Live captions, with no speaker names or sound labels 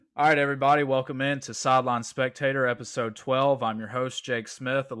All right, everybody, welcome in to Sideline Spectator, episode 12. I'm your host, Jake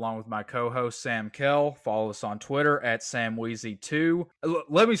Smith, along with my co-host, Sam Kell. Follow us on Twitter at SamWeezy2.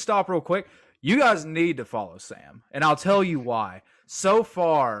 Let me stop real quick. You guys need to follow Sam, and I'll tell you why. So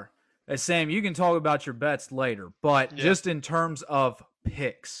far, Sam, you can talk about your bets later, but just in terms of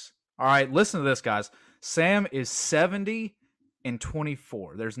picks. All right, listen to this, guys. Sam is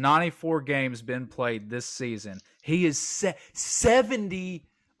 70-24. There's 94 games been played this season. He is 70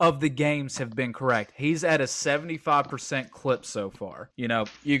 of the games have been correct. He's at a 75% clip so far. You know,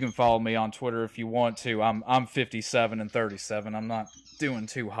 you can follow me on Twitter if you want to. I'm 57-37. I'm not doing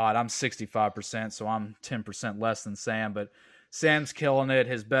too hot. I'm 65%, so I'm 10% less than Sam, but Sam's killing it.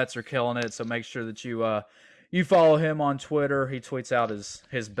 His bets are killing it, so make sure that you follow him on Twitter. He tweets out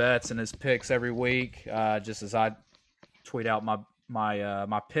his bets and his picks every week, just as I tweet out my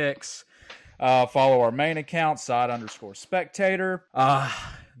picks. Follow our main account, side_spectator.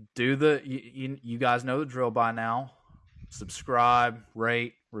 You guys know the drill by now. Subscribe,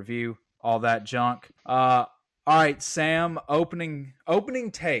 rate, review, all that junk. All right, Sam, opening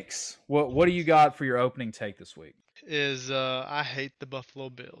takes. What do you got for your opening take this week? I hate the Buffalo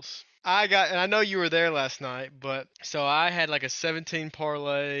Bills. And I know you were there last night, but so I had like a 17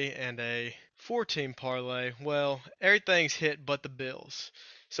 parlay and a 14 parlay. Well, everything's hit but the Bills.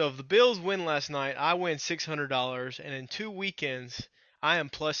 So if the Bills win last night, I win $600, and in 2 weekends, I am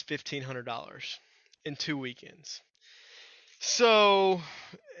plus $1,500 in 2 weekends. So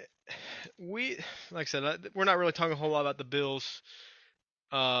like I said, we're not really talking a whole lot about the Bills.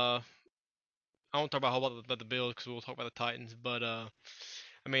 I won't talk about a whole lot about the Bills because we'll talk about the Titans. But I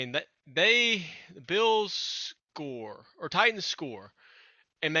mean, the Bills score or Titans score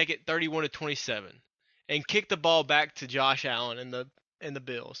and make it 31-27, and kick the ball back to Josh Allen and the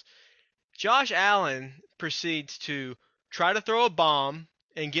Bills. Josh Allen proceeds to try to throw a bomb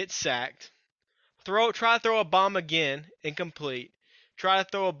and get sacked. Try to throw a bomb again, incomplete. Try to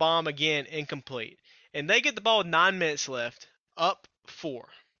throw a bomb again, incomplete. And they get the ball with 9 minutes left, up 4.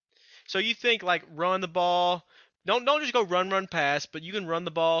 So you think like run the ball. Don't just go run pass, but you can run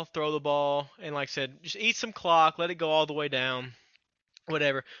the ball, throw the ball, and like I said, just eat some clock, let it go all the way down.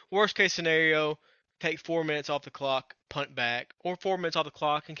 Whatever. Worst case scenario, take 4 minutes off the clock, punt back, or 4 minutes off the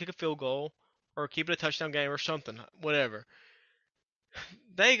clock and kick a field goal, or keep it a touchdown game or something, whatever.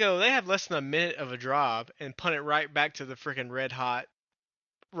 They have less than a minute of a drive and punt it right back to the freaking red hot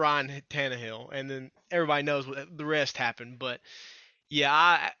Ryan Tannehill, and then everybody knows what the rest happened. But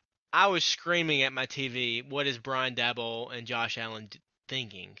yeah, I was screaming at my TV, what is Brian Daboll and Josh Allen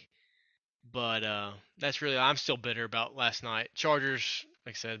thinking? But I'm still bitter about last night. Chargers,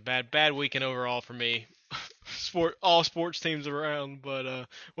 like I said, bad weekend overall for me. All sports teams around, but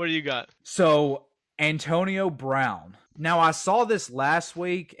what do you got? So, Antonio Brown. Now, I saw this last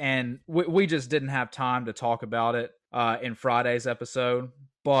week, and we just didn't have time to talk about it in Friday's episode,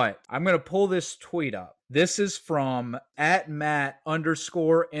 but I'm going to pull this tweet up. This is from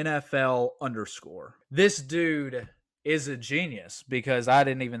 @Matt_NFL_. This dude is a genius because I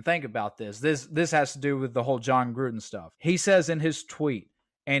didn't even think about this. This has to do with the whole John Gruden stuff. He says in his tweet,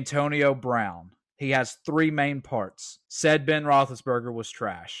 Antonio Brown, he has 3 main parts. Said Ben Roethlisberger was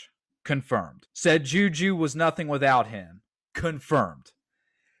trash. Confirmed. Said Juju was nothing without him. Confirmed.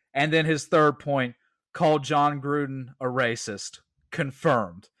 And then his third point, called John Gruden a racist.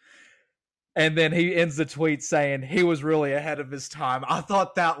 Confirmed. And then he ends the tweet saying he was really ahead of his time. I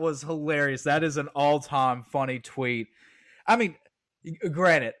thought that was hilarious. That is an all-time funny tweet. I mean,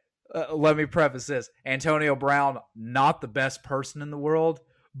 granted, let me preface this. Antonio Brown, not the best person in the world,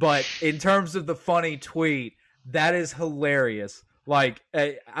 but in terms of the funny tweet, that is hilarious. Like,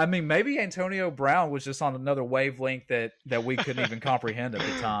 I mean, maybe Antonio Brown was just on another wavelength that we couldn't even comprehend at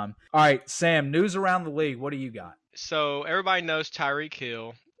the time. All right, Sam, news around the league. What do you got? So everybody knows Tyreek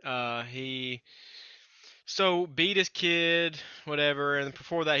Hill. He beat his kid, whatever, and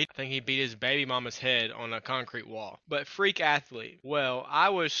before that, I think he beat his baby mama's head on a concrete wall. But freak athlete. Well, I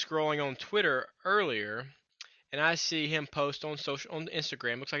was scrolling on Twitter earlier, and I see him post on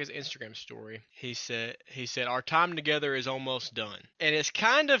Instagram. Looks like his Instagram story. He said our time together is almost done, and it's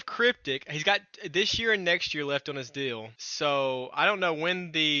kind of cryptic. He's got this year and next year left on his deal, so I don't know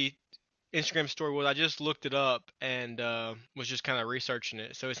when the Instagram story was. I just looked it up and was just kind of researching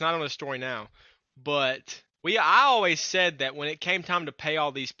it. So it's not on the story now. But I always said that when it came time to pay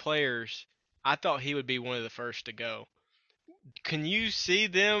all these players, I thought he would be one of the first to go. Can you see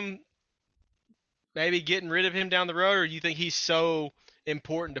them maybe getting rid of him down the road, or do you think he's so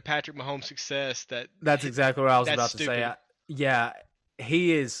important to Patrick Mahomes' success that's exactly what I was about to say? Yeah,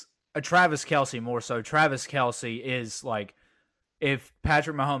 he is a Travis Kelce more so. Travis Kelce is like if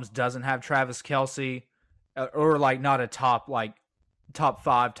Patrick Mahomes doesn't have Travis Kelce, or like not a top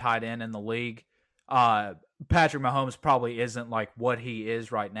 5 tight end in the league, Patrick Mahomes probably isn't like what he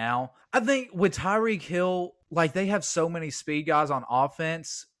is right now. I think with Tyreek Hill, like they have so many speed guys on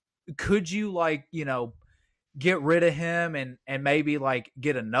offense. Could you get rid of him and maybe like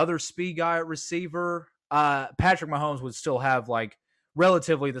get another speed guy at receiver? Patrick Mahomes would still have like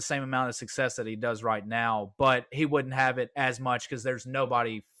relatively the same amount of success that he does right now, but he wouldn't have it as much because there's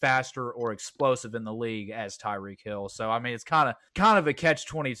nobody faster or explosive in the league as Tyreek Hill. So I mean, it's kind of a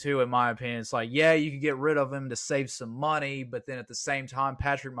catch-22 in my opinion. It's like, yeah, you could get rid of him to save some money, but then at the same time,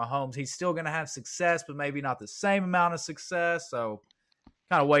 Patrick Mahomes, he's still going to have success, but maybe not the same amount of success. So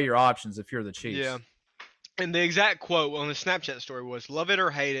kind of weigh your options if you're the Chiefs. Yeah. And the exact quote on the Snapchat story was, "Love it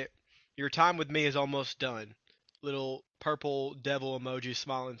or hate it, your time with me is almost done." Little purple devil emoji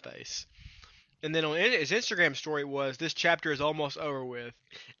smiling face. And then on his Instagram story was, "This chapter is almost over with."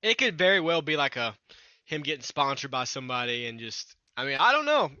 It could very well be like him getting sponsored by somebody and just, I mean, I don't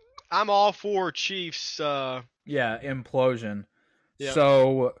know. I'm all for Chiefs. Implosion. Yeah.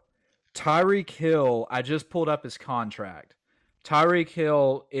 So Tyreek Hill, I just pulled up his contract. Tyreek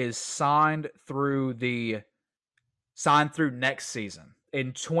Hill is signed through next season.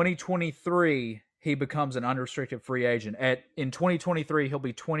 In 2023, he becomes an unrestricted free agent. In 2023, he'll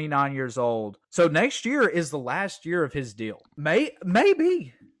be 29 years old. So next year is the last year of his deal. Maybe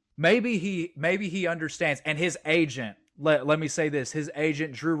he understands. And his agent, let me say this, his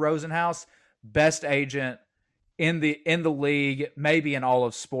agent Drew Rosenhaus, best agent in the league, maybe in all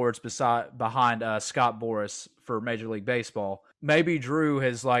of sports, behind Scott Boras for Major League Baseball. Maybe Drew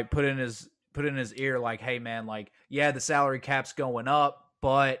has like put in his ear like, hey man, like, yeah, the salary cap's going up,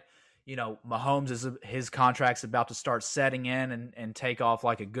 but Mahomes his contract's about to start setting in and take off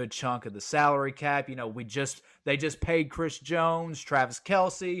like a good chunk of the salary cap. They just paid Chris Jones, Travis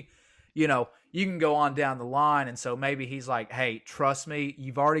Kelce. You can go on down the line. And so maybe he's like, hey, trust me,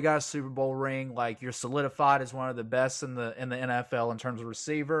 you've already got a Super Bowl ring. Like, you're solidified as one of the best in the NFL in terms of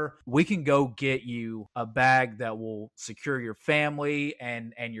receiver. We can go get you a bag that will secure your family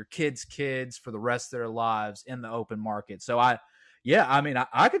and your kids' kids for the rest of their lives in the open market. So I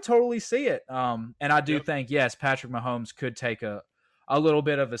could totally see it. And I do think, yes, Patrick Mahomes could take a little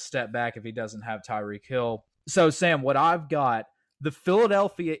bit of a step back if he doesn't have Tyreek Hill. So, Sam, what I've got, the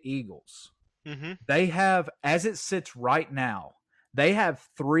Philadelphia Eagles, they have, as it sits right now, they have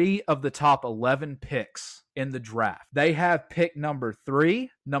 3 of the top 11 picks in the draft. They have pick number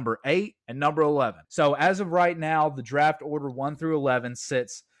 3, number 8, and number 11. So, as of right now, the draft order 1 through 11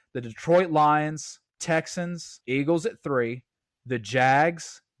 sits the Detroit Lions, Texans, Eagles at 3, the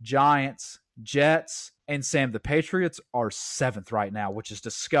Jags, Giants, Jets, and Sam, the Patriots are 7th right now, which is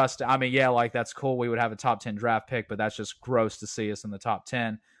disgusting. I mean, yeah, like that's cool. We would have a top 10 draft pick, but that's just gross to see us in the top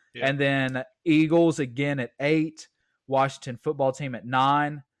 10. Yeah. And then Eagles again at 8, Washington football team at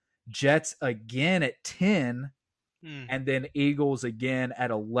 9, Jets again at 10, and then Eagles again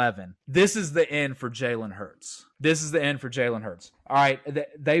at 11. This is the end for Jalen Hurts. All right,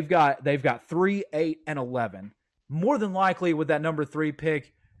 they've got 3, 8, and 11. More than likely with that number 3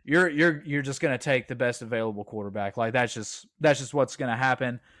 pick, you're just going to take the best available quarterback. Like that's just what's going to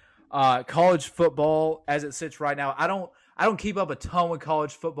happen. College football as it sits right now, I don't keep up a ton with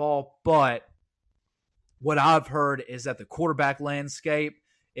college football, but what I've heard is that the quarterback landscape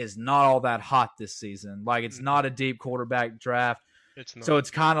is not all that hot this season. Like it's not a deep quarterback draft. It's not. So it's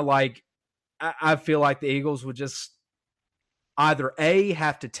kind of like I feel like the Eagles would just either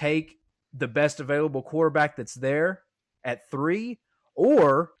have to take the best available quarterback that's there at 3,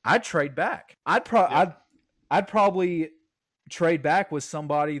 or I'd trade back. I'd probably trade back with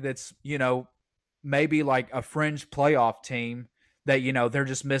somebody that's, maybe like a fringe playoff team that, they're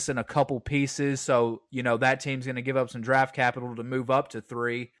just missing a couple pieces. So, that team's going to give up some draft capital to move up to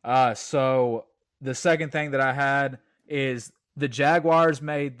 3. So the second thing that I had is the Jaguars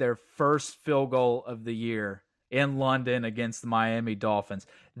made their first field goal of the year in London against the Miami Dolphins.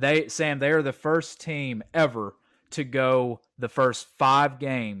 They are the first team ever to go the first 5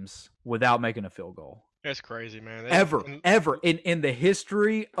 games without making a field goal. That's crazy, man. Ever in the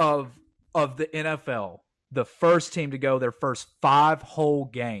history of the NFL, the first team to go their first 5 whole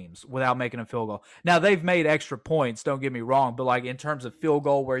games without making a field goal. Now they've made extra points, don't get me wrong, but like in terms of field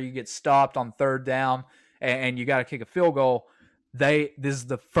goal where you get stopped on 3rd down and you got to kick a field goal, this is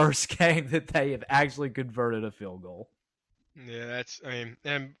the first game that they have actually converted a field goal. Yeah,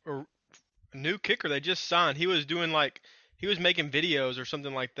 and a new kicker they just signed. He he was making videos or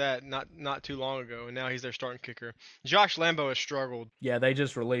something like that not too long ago, and now he's their starting kicker. Josh Lambo has struggled. Yeah, they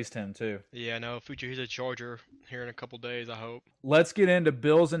just released him too. Yeah, no, future he's a Charger here in a couple days, I hope. Let's get into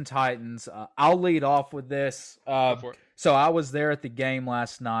Bills and Titans. I'll lead off with this. Go for it. So I was there at the game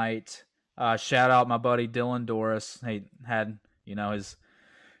last night. Shout out my buddy Dylan Doris. He had,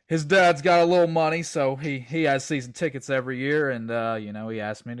 his dad's got a little money, so he has season tickets every year, and he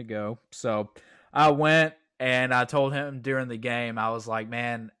asked me to go. So I went, and I told him during the game, I was like,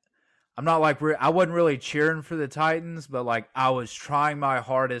 man, I'm not like, I wasn't really cheering for the Titans, but like I was trying my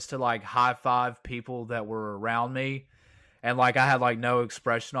hardest to like high five people that were around me. And like I had like no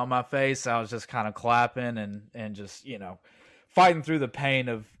expression on my face. I was just kind of clapping and just, fighting through the pain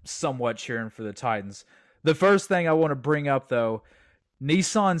of somewhat cheering for the Titans. The first thing I want to bring up though,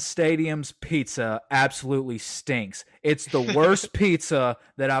 Nissan Stadium's pizza absolutely stinks. It's the worst pizza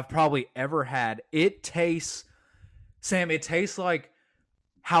that I've probably ever had. It tastes like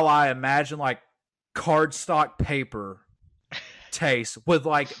how I imagine like cardstock paper tastes, with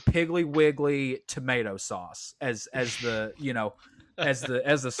like Piggly Wiggly tomato sauce as the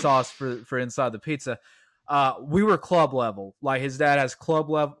sauce for inside the pizza. We were club level. Like his dad has club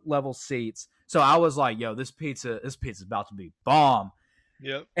level seats. So I was like, yo, this pizza's about to be bomb.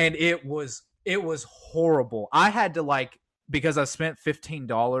 Yep. And it was horrible. I had to because I spent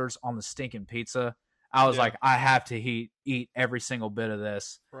 $15 on the stinking pizza, I was like, I have to eat every single bit of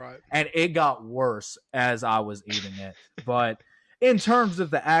this. Right. And it got worse as I was eating it. But in terms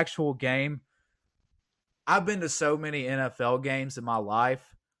of the actual game, I've been to so many NFL games in my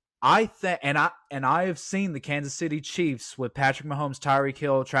life. I have seen the Kansas City Chiefs with Patrick Mahomes, Tyreek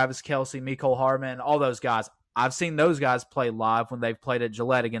Hill, Travis Kelce, Mecole Hardman, all those guys. I've seen those guys play live when they've played at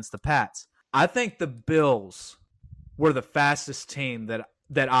Gillette against the Pats. I think the Bills were the fastest team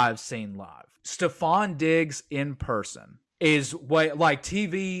that I've seen live. Stephon Diggs in person is way, like,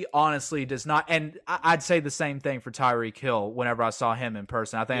 TV honestly does not, and I'd say the same thing for Tyreek Hill whenever I saw him in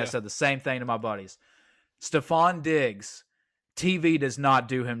person. I think I said the same thing to my buddies. Stephon Diggs, TV does not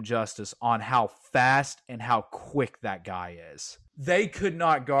do him justice on how fast and how quick that guy is. They could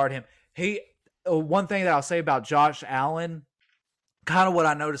not guard him. One thing that I'll say about Josh Allen, kind of what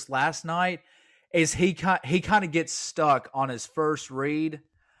I noticed last night, is he kind of gets stuck on his first read,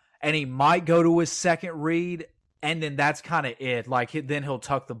 and he might go to his second read, and then that's kind of it. Like, then he'll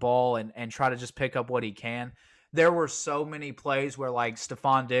tuck the ball and try to just pick up what he can. There were so many plays where, like,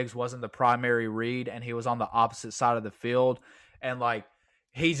 Stephon Diggs wasn't the primary read, and he was on the opposite side of the field, and, like,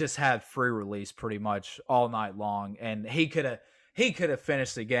 he just had free release pretty much all night long, and he could have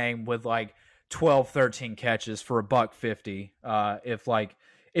finished the game with, like, 12, 13 catches for $150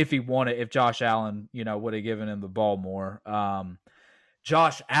 if Josh Allen, would have given him the ball more.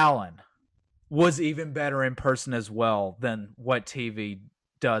 Josh Allen was even better in person as well than what TV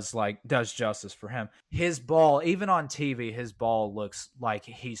does justice for him. His ball, even on TV, his ball looks like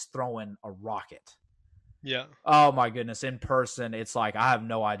he's throwing a rocket. Yeah. Oh my goodness. In person, it's like, I have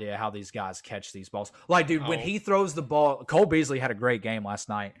no idea how these guys catch these balls. Like, dude, when he throws the ball, Cole Beasley had a great game last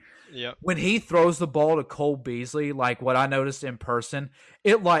night. Yeah. When he throws the ball to Cole Beasley, like what I noticed in person,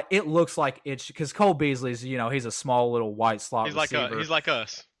 it looks like it's because Cole Beasley's, he's a small little white slot receiver. He's like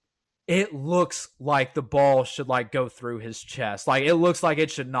us. It looks like the ball should go through his chest. Like, it looks like it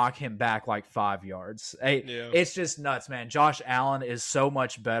should knock him back 5 yards. It's just nuts, man. Josh Allen is so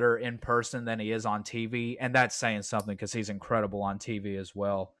much better in person than he is on TV, and that's saying something because he's incredible on TV as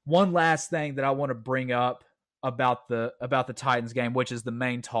well. One last thing that I want to bring up about the Titans game, which is the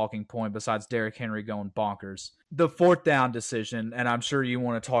main talking point besides Derrick Henry going bonkers. The fourth down decision, and I'm sure you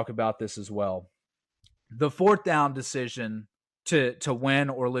want to talk about this as well. The fourth down decision to win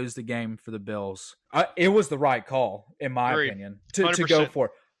or lose the game for the Bills, it was the right call, in my opinion, to go for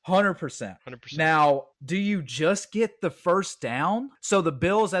it. 100%. Now, do you just get the first down? So the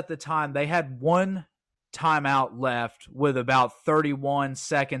Bills at the time, they had one timeout left with about 31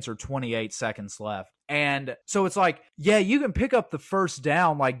 seconds or 28 seconds left. And so it's like, yeah, you can pick up the first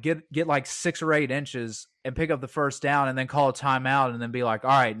down, get 6 or 8 inches and pick up the first down and then call a timeout and then be like,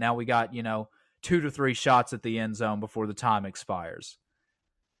 all right, now we got, 2 to 3 shots at the end zone before the time expires.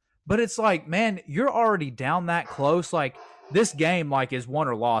 But it's like, man, you're already down that close. Like, this game, is won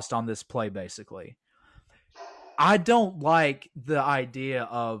or lost on this play, basically. I don't like the idea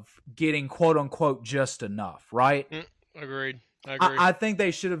of getting quote unquote just enough, right? Agreed. I agree. I think they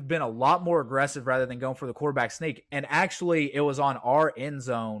should have been a lot more aggressive rather than going for the quarterback sneak. And actually, it was on our end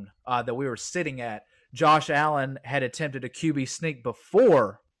zone that we were sitting at. Josh Allen had attempted a QB sneak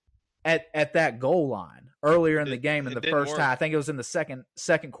before at that goal line earlier in the game in the first half. I think it was in the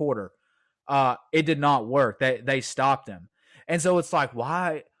second quarter. it did not work. They stopped him, and so it's like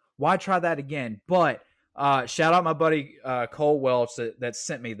why try that again? But shout out my buddy Cole Welch that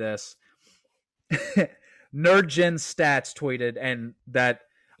sent me this. NerdGen Stats tweeted, and that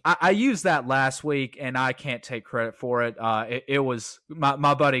I used that last week, and I can't take credit for it. It was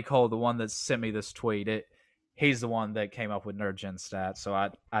my buddy Cole, the one that sent me this tweet. He's the one that came up with NerdGen Stats, so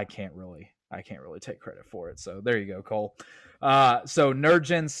I can't really take credit for it. So there you go, Cole. So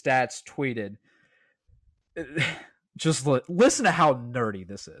NerdGen Stats tweeted. Just listen to how nerdy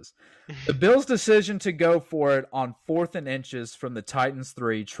this is. The Bills' decision to go for it on 4th and inches from the Titans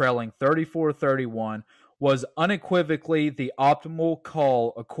 3, trailing 34-31, was unequivocally the optimal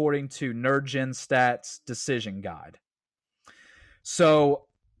call according to NerdGen Stats decision guide. So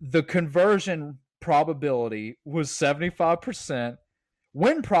the conversion probability was 75%.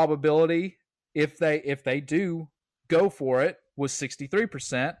 Win probability, if they do go for it, was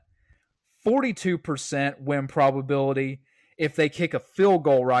 63%. 42% win probability if they kick a field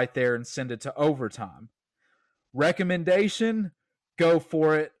goal right there and send it to overtime. Recommendation, go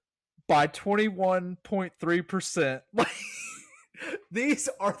for it by 21.3%. These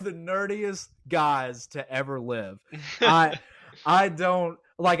are the nerdiest guys to ever live. I don't,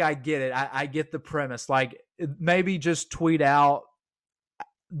 like, I get it. I get the premise. Like, maybe just tweet out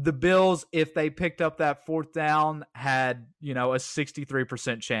the Bills, if they picked up that 4th down, had, a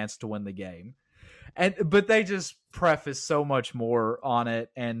 63% chance to win the game. But they just preface so much more on it.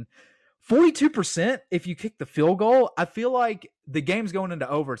 And 42% if you kick the field goal, I feel like the game's going into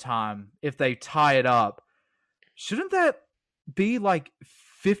overtime if they tie it up. Shouldn't that be like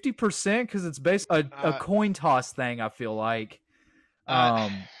 50%? Because it's basically a coin toss thing, I feel like.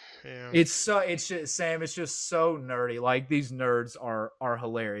 Yeah. It's just, Sam, it's just so nerdy. Like, these nerds are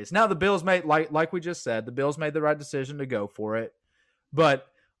hilarious. Now the Bills made, like we just said, the Bills made the right decision to go for it. But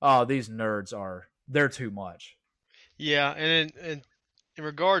these nerds they're too much. Yeah, and in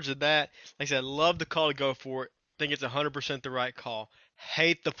regards to that, like I said, love the call to go for it. Think it's 100% the right call.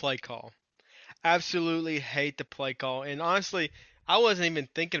 Hate the play call. Absolutely hate the play call. And honestly, I wasn't even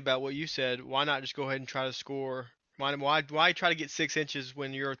thinking about what you said. Why not just go ahead and try to score? Why try to get 6 inches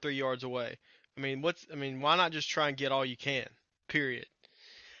when you're 3 yards away? Why not just try and get all you can? Period.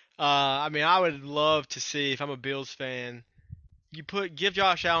 I would love to see, if I'm a Bills fan, give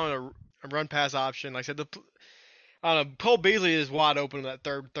Josh Allen a run pass option. Like I said, I don't know, Cole Beasley is wide open on that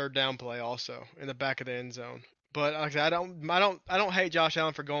third down play also in the back of the end zone. But like I said, I don't hate Josh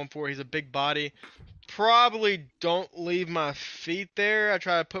Allen for going for it. He's a big body. Probably don't leave my feet there. I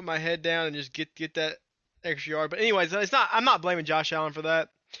try to put my head down and just get that extra yard. But anyways, I'm not blaming Josh Allen for that.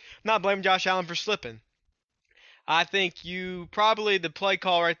 I'm not blaming Josh Allen for slipping. I think the play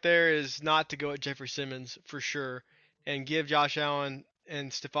call right there is not to go at Jeffrey Simmons for sure, and give Josh Allen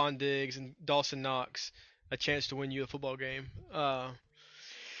and Stephon Diggs and Dawson Knox a chance to win you a football game.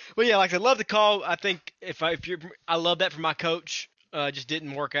 But yeah, like I love the call. I think I love that for my coach. Just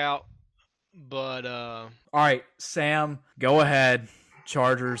didn't work out. But all right, Sam, go ahead.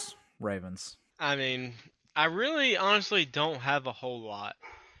 Chargers, Ravens. I really honestly don't have a whole lot.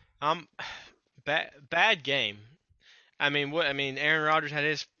 Bad game. Aaron Rodgers had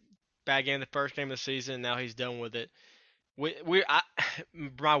his bad game the first game of the season. Now he's done with it.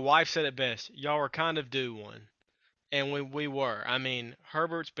 My wife said it best. Y'all were kind of due one, and we were.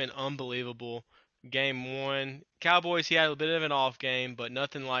 Herbert's been unbelievable. Game 1, Cowboys, he had a bit of an off game, but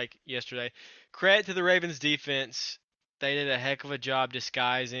nothing like yesterday. Credit to the Ravens defense. They did a heck of a job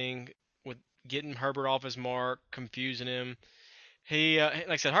disguising, with getting Herbert off his mark, confusing him. He, like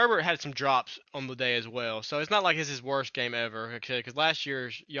I said, Herbert had some drops on the day as well, so it's not like it's his worst game ever. Because last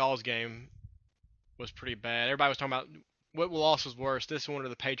year's y'all's game was pretty bad. Everybody was talking about what loss was worse, this one or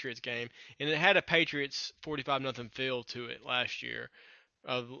the Patriots game, and it had a Patriots 45-0 feel to it last year,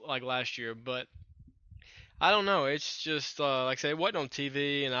 But I don't know. It's just like I said, it wasn't on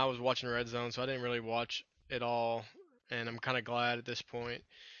TV, and I was watching Red Zone, so I didn't really watch it all, and I'm kind of glad at this point.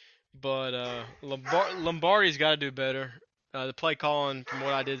 But Lombardi's got to do better. The play calling, from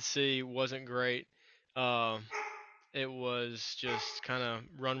what I did see, wasn't great. It was just kind of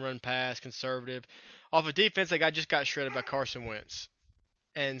run, pass, conservative. Off of defense, just got shredded by Carson Wentz.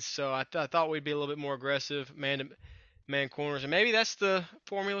 And so I thought we'd be a little bit more aggressive, man-to-man corners. And maybe that's the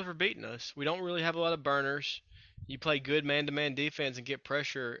formula for beating us. We don't really have a lot of burners. You play good man-to-man defense and get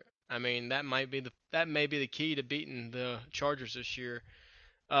pressure. That may be the key to beating the Chargers this year.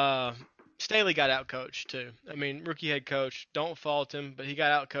 Staley got out-coached, too. Rookie head coach, don't fault him, but he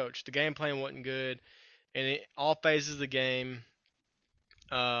got out-coached. The game plan wasn't good. And all phases of the game,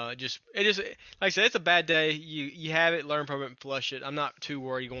 Just like I said, it's a bad day. You have it, learn from it, and flush it. I'm not too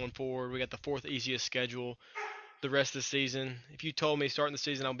worried going forward. We got the fourth easiest schedule the rest of the season. If you told me starting the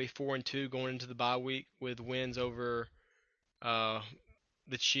season I'll be 4-2 going into the bye week with wins over uh,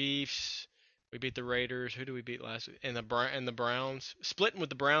 the Chiefs, we beat the Raiders. Who do we beat last week? And the Browns, splitting with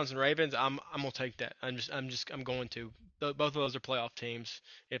the Browns and Ravens. I'm gonna take that. I'm going to. Both of those are playoff teams.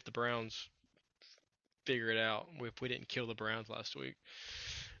 If the Browns figure it out, if we didn't kill the Browns last week,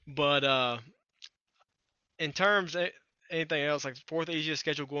 but in terms of anything else, like fourth easiest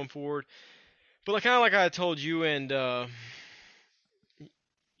schedule going forward. But like kind of like I told you and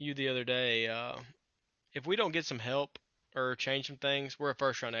you the other day, if we don't get some help or change some things, we're a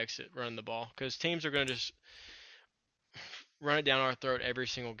first round exit running the ball because teams are going to just run it down our throat every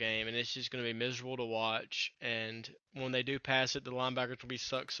single game, and it's just going to be miserable to watch. And when they do pass it, the linebackers will be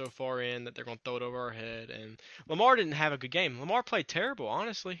sucked so far in that they're going to throw it over our head. And Lamar didn't have a good game. Lamar played terrible,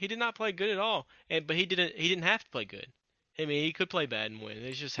 honestly. He did not play good at all. But he didn't have to play good. I mean, he could play bad and win.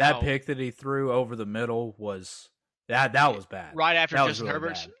 It's just that pick that he threw over the middle was that was bad. Right after that Justin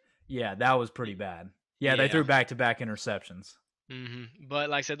Herbert's. Yeah, that was pretty bad. Yeah, they threw back-to-back interceptions. But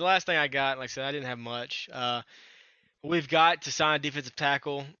like I said, the last thing I got, like I said, I didn't have much. We've got to sign a defensive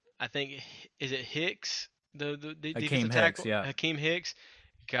tackle. I think is it Hicks, the defensive tackle? Yeah. Hakeem Hicks.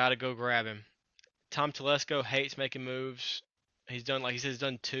 Gotta go grab him. Tom Telesco hates making moves. He's done, like he said, he's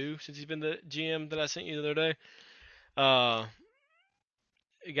done 2 since he's been the GM that I sent you the other day.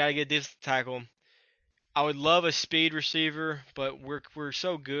 You gotta get a defensive tackle. I would love a speed receiver, but we're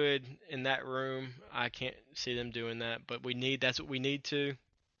so good in that room. I can't see them doing that, but that's what we need to.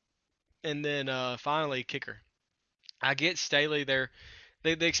 And then finally, kicker. I get Staley there.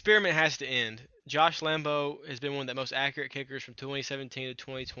 The experiment has to end. Josh Lambo has been one of the most accurate kickers from 2017 to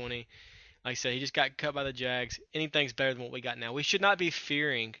 2020. Like I said, he just got cut by the Jags. Anything's better than what we got now. We should not be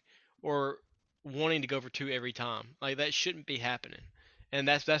fearing or wanting to go for 2 every time. Like that shouldn't be happening. And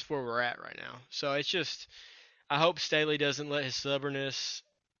that's where we're at right now. So it's just, I hope Staley doesn't let his stubbornness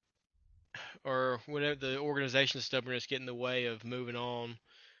or whatever the organization's stubbornness get in the way of moving on.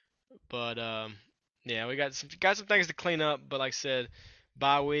 But yeah, we got some things to clean up. But like I said,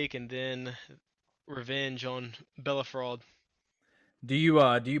 bye week and then revenge on Bella Fraud. Do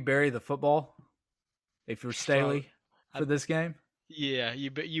you bury the football if you're Staley for this game? Yeah,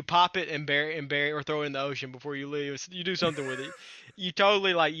 you pop it and bury or throw it in the ocean before you leave. You do something with it. You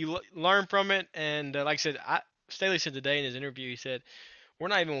totally you learn from it. And like I said, Staley said today in his interview, he said, we're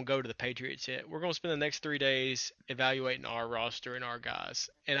not even going to go to the Patriots yet. We're going to spend the next 3 days evaluating our roster and our guys.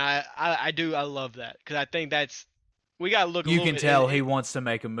 And I love that because I think we got to look. You can tell he wants to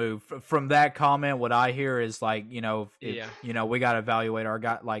make a move. From that comment, what I hear is like, we got to evaluate our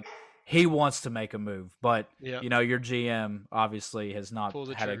guy. Like he wants to make a move, but your GM obviously has not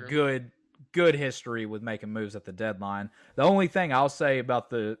had a good history with making moves at the deadline. The only thing I'll say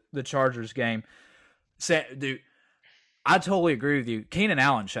about the Chargers game, dude, I totally agree with you. Keenan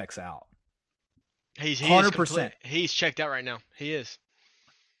Allen checks out. He's 100%. He's checked out right now. He is.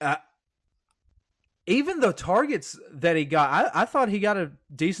 Even the targets that he got, I thought he got a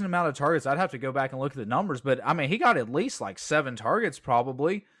decent amount of targets. I'd have to go back and look at the numbers, but I mean, he got at least like 7 targets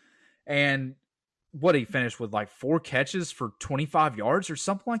probably. And what he finished with like 4 catches for 25 yards or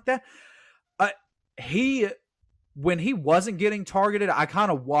something like that. When he wasn't getting targeted, I kind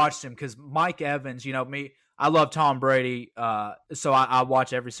of watched him because Mike Evans, I love Tom Brady, so I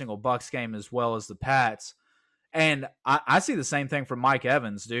watch every single Bucs game as well as the Pats. And I see the same thing from Mike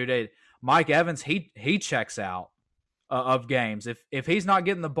Evans, dude. Mike Evans, he checks out of games. If he's not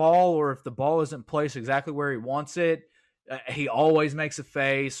getting the ball or if the ball isn't placed exactly where he wants it, he always makes a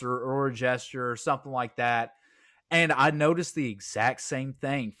face or a gesture or something like that. And I noticed the exact same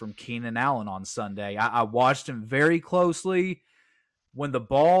thing from Keenan Allen on Sunday. I watched him very closely. When the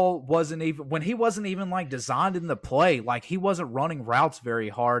ball when he wasn't even like designed in the play, like he wasn't running routes very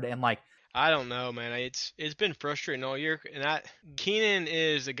hard. And like, I don't know, man. It's been frustrating all year. And Keenan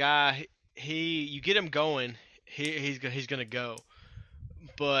is a guy, you get him going, he's going to go.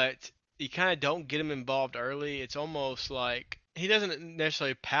 But you kind of don't get him involved early. It's almost like he doesn't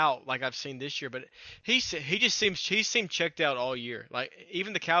necessarily pout like I've seen this year, but he seemed checked out all year. Like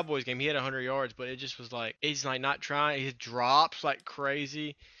even the Cowboys game, he had 100 yards, but it just was like he's like not trying. He drops like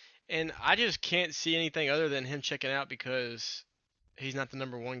crazy, and I just can't see anything other than him checking out because he's not the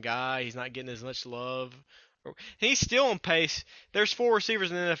number 1 guy. He's not getting as much love. He's still on pace. There's 4 receivers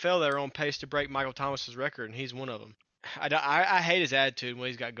in the NFL that are on pace to break Michael Thomas's record, and he's one of them. I hate his attitude and what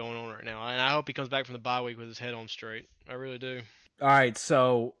he's got going on right now, and I hope he comes back from the bye week with his head on straight. I really do. All right,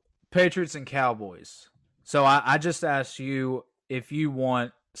 so Patriots and Cowboys. So I just asked you if you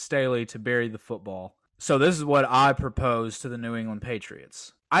want Staley to bury the football. So this is what I propose to the New England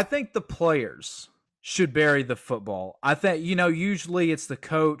Patriots. I think the players should bury the football. I think, usually it's the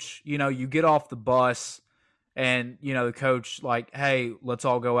coach. You get off the bus and, the coach like, hey, let's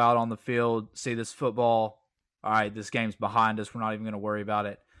all go out on the field, see this football. All right, this game's behind us. We're not even going to worry about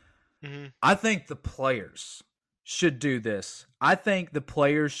it. Mm-hmm. I think the players should do this. I think the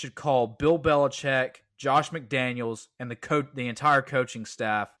players should call Bill Belichick, Josh McDaniels, and the entire coaching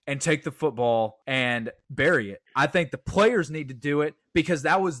staff and take the football and bury it. I think the players need to do it because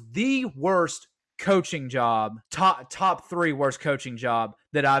that was the worst coaching job, top 3 worst coaching job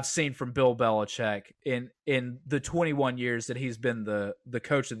that I've seen from Bill Belichick in the 21 years that he's been the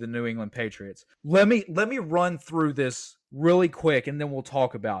coach of the New England Patriots. Let me run through this really quick and then we'll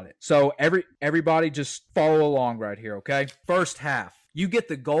talk about it. So everybody just follow along right here, okay? First half, you get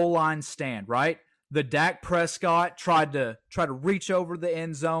the goal line stand, right? The Dak Prescott tried to reach over the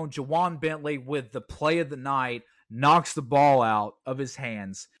end zone. Jawan Bentley with the play of the night knocks the ball out of his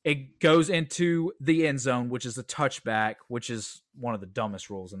hands. It goes into the end zone, which is a touchback, which is one of the dumbest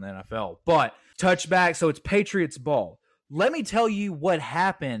rules in the NFL. But touchback, so it's Patriots ball. Let me tell you what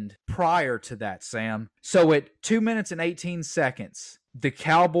happened prior to that, Sam. So at 2 minutes and 18 seconds, the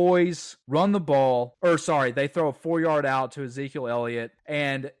Cowboys run the ball, they throw a 4-yard out to Ezekiel Elliott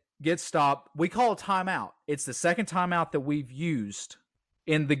and get stopped. We call a timeout. It's the second timeout that we've used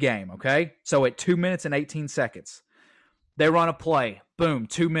in the game, okay? So at 2 minutes and 18 seconds, they run a play. Boom,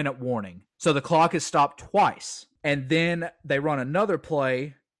 2-minute warning. So the clock is stopped twice. And then they run another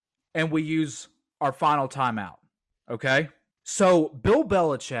play, and we use our final timeout, okay? So Bill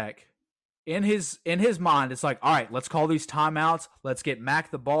Belichick, in his mind, it's like, all right, let's call these timeouts. Let's get Mac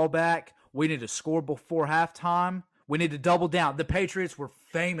the ball back. We need to score before halftime. We need to double down. The Patriots were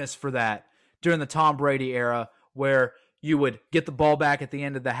famous for that during the Tom Brady era, where you would get the ball back at the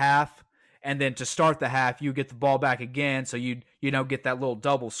end of the half, and then to start the half, you get the ball back again, so you'd get that little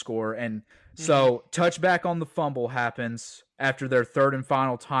double score. And so touchback on the fumble happens after their third and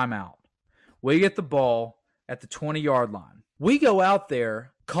final timeout. We get the ball at the 20-yard line. We go out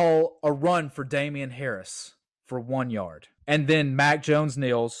there, call a run for Damian Harris for 1 yard, and then Mac Jones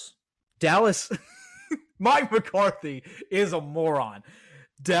kneels. Dallas, Mike McCarthy is a moron.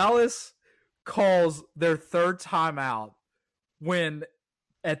 Dallas calls their third timeout when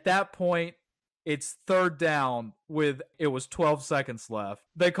at that point it's third down it was 12 seconds left.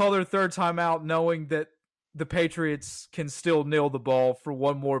 They call their third timeout knowing that the Patriots can still kneel the ball for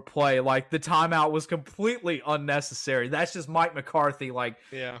one more play. Like, the timeout was completely unnecessary. That's just Mike McCarthy,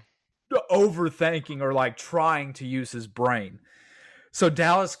 overthinking or trying to use his brain. So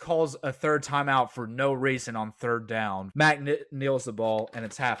Dallas calls a third timeout for no reason on third down. Mac kneels the ball, and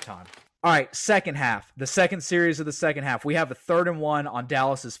it's halftime. All right, second half. The second series of the second half. We have a 3rd and 1 on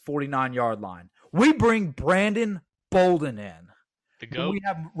Dallas's 49-yard line. We bring Brandon Bolden in. The GOAT. We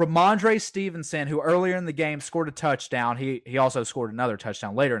have Ramondre Stevenson, who earlier in the game scored a touchdown. He also scored another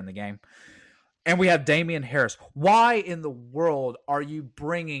touchdown later in the game. And we have Damian Harris. Why in the world are you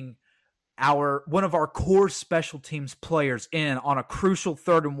bringing one of our core special teams players in on a crucial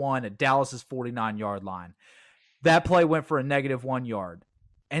 3rd and 1 at Dallas's 49-yard line? That play went for a -1 yard.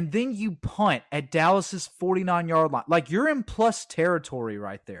 And then you punt at Dallas's 49-yard line. Like, you're in plus territory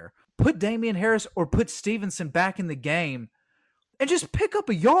right there. Put Damian Harris or put Stevenson back in the game and just pick up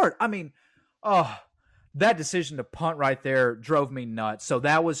a yard. I mean, that decision to punt right there drove me nuts. So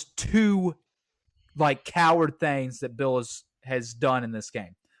that was 2 coward things that Bill has done in this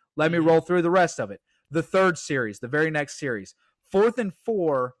game. Let me roll through the rest of it. The third series, the very next series, 4th and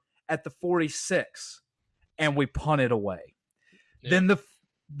 4 at the 46, and we punt it away. Yeah.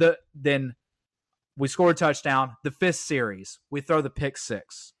 Then we score a touchdown. The 5th series, we throw the pick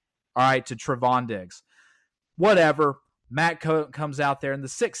 6. All right, to Trevon Diggs. Whatever. Matt comes out there in the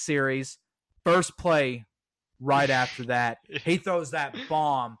 6th series. First play right after that, he throws that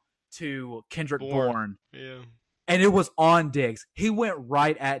bomb to Kendrick Bourne. Yeah. And it was on Diggs. He went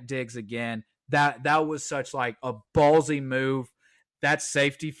right at Diggs again. That was such a ballsy move. That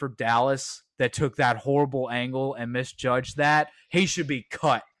safety for Dallas that took that horrible angle and misjudged that, he should be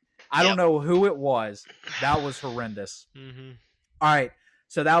cut. I don't know who it was. That was horrendous. Mm-hmm. All right,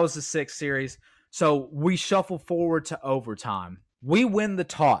 so that was the 6th series. So we shuffle forward to overtime. We win the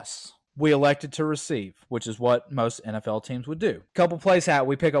toss. We elected to receive, which is what most NFL teams would do. Couple plays out.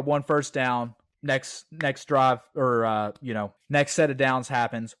 We pick up 1 first down. Next drive or next set of downs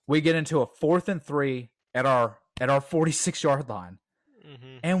happens. We get into a 4th and 3 at our 46-yard line.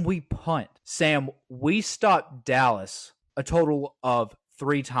 Mm-hmm. And we punt. Sam, we stopped Dallas a total of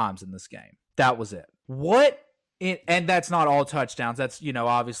 3 times in this game. That was it. What And that's not all touchdowns. That's,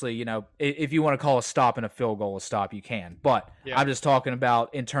 obviously, if you want to call a stop and a field goal a stop, you can. But Yeah. I'm just talking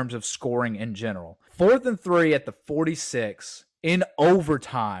about in terms of scoring in general. 4th and 3 at the 46 in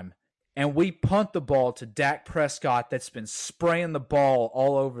overtime, and we punt the ball to Dak Prescott that's been spraying the ball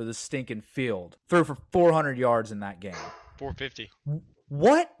all over the stinking field. Threw for 400 yards in that game. 450.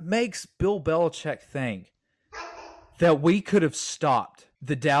 What makes Bill Belichick think that we could have stopped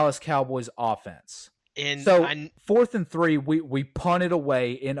the Dallas Cowboys offense? And so 4th and 3, we punt it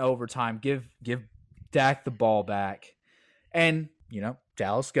away in overtime, give Dak the ball back. And,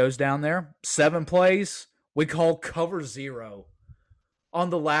 Dallas goes down there, 7 plays. We call cover 0 on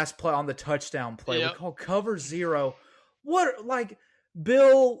the last play, on the touchdown play. Yep. We call cover 0. What,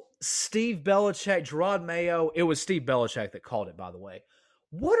 Bill, Steve Belichick, Gerard Mayo, it was Steve Belichick that called it, by the way.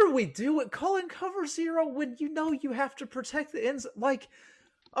 What are we doing calling cover 0 when you have to protect the ends?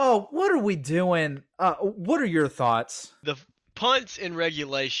 What are we doing? What are your thoughts? The punts in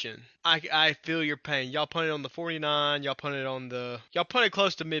regulation, I feel your pain. Y'all punted on the 49. Y'all punted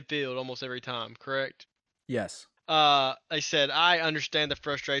close to midfield almost every time, correct? Yes. Like I said, I understand the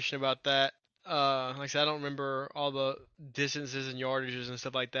frustration about that. Like I said, I don't remember all the distances and yardages and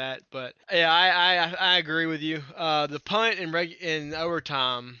stuff like that, but yeah, I agree with you. The punt in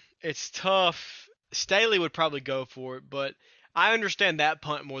overtime, it's tough. Staley would probably go for it, but I understand that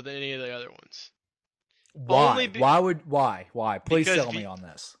punt more than any of the other ones. Why? Why? Please tell me on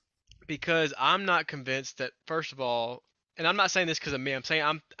this. Because I'm not convinced that, first of all, and I'm not saying this because of me. I'm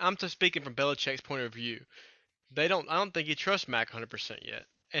saying I'm just speaking from Belichick's point of view. I don't think he trusts Mac 100% yet.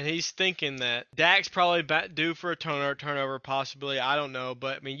 And he's thinking that Dak's probably due for a turnover, possibly. I don't know.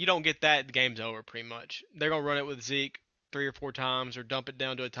 But, I mean, you don't get that, the game's over pretty much. They're going to run it with Zeke 3 or 4 times or dump it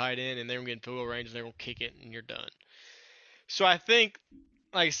down to a tight end, and they're going to get in field goal range, and they're going to kick it, and you're done. So I think,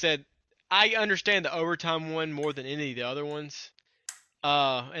 like I said, I understand the overtime one more than any of the other ones.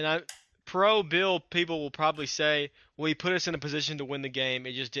 Pro Bill people will probably say, well, he put us in a position to win the game.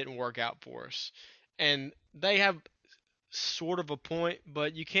 It just didn't work out for us. And they have sort of a point,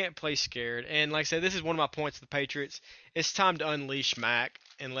 but you can't play scared. And like I said, this is one of my points to the Patriots. It's time to unleash Mac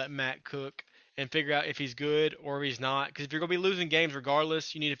and let Mac cook and figure out if he's good or if he's not. Because if you're going to be losing games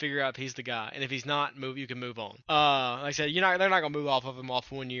regardless, you need to figure out if he's the guy. And if he's not, you can move on. Like I said, they're not going to move off of him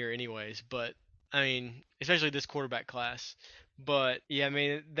off 1 year anyways. But, I mean, especially this quarterback class. But, yeah, I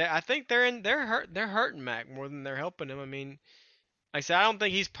mean, I think they're hurting Mac more than they're helping him. I mean, like I said, I don't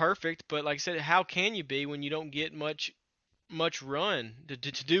think he's perfect. But, like I said, how can you be when you don't get much run to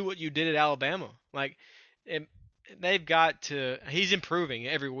do what you did at Alabama? They've got to. He's improving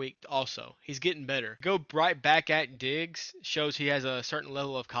every week. Also, he's getting better. Go right back at Diggs shows he has a certain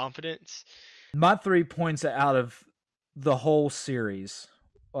level of confidence. My 3 points out of the whole series,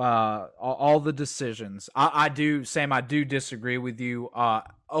 all the decisions. I do disagree with you.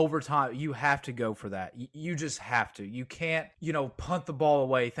 Overtime, you have to go for that. You just have to. You can't, punt the ball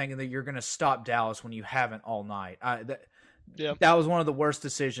away thinking that you're going to stop Dallas when you haven't all night. That was one of the worst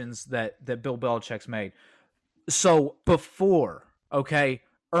decisions that Bill Belichick's made. So before,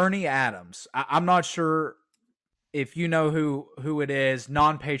 Ernie Adams, I'm not sure if you know who it is.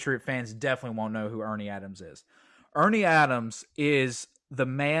 Non-Patriot fans definitely won't know who Ernie Adams is. Ernie Adams is the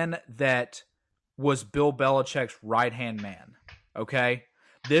man that was Bill Belichick's right-hand man,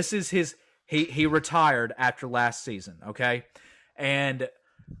 This is he retired after last season, And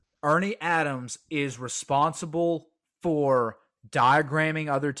Ernie Adams is responsible for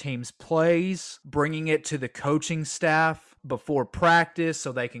diagramming other teams' plays, bringing it to the coaching staff before practice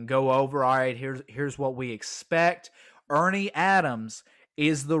so they can go over, all right, here's what we expect. Ernie Adams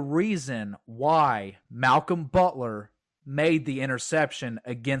is the reason why Malcolm Butler made the interception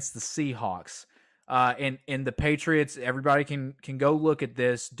against the Seahawks. In the Patriots, everybody can go look at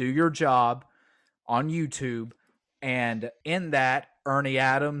this, do your job on YouTube, and in that, Ernie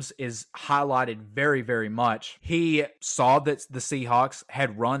Adams is highlighted very, very much. He saw that the Seahawks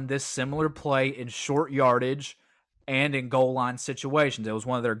had run this similar play in short yardage and in goal line situations. It was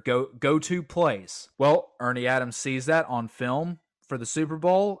one of their go-to plays. Well, Ernie Adams sees that on film for the Super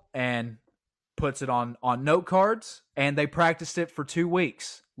Bowl and puts it on note cards, and they practiced it for 2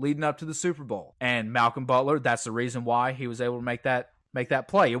 weeks leading up to the Super Bowl. And Malcolm Butler, that's the reason why he was able to make that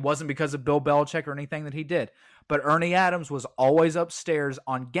play. It wasn't because of Bill Belichick or anything that he did. But Ernie Adams was always upstairs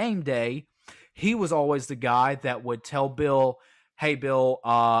on game day. He was always the guy that would tell Bill, hey, Bill,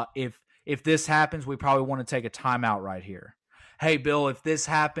 if this happens, we probably want to take a timeout right here. Hey, Bill, if this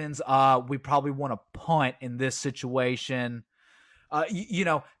happens, we probably want to punt in this situation.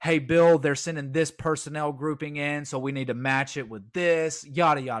 Hey, Bill, they're sending this personnel grouping in, so we need to match it with this,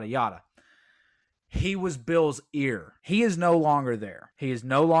 yada, yada, yada. he was Bill's ear. He is no longer there. He is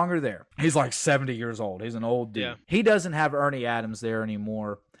no longer there. He's like 70 years old. He's an old dude. Yeah. He doesn't have Ernie Adams there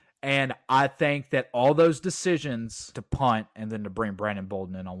anymore. And I think that all those decisions to punt and then to bring Brandon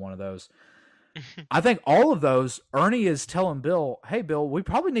Bolden in on one of those, I think all of those, Ernie is telling Bill, hey, Bill, we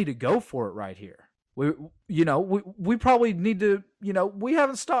probably need to go for it right here. We probably need to, we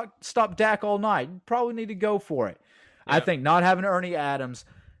haven't stopped Dak all night. Probably need to go for it. Yeah. I think not having Ernie Adams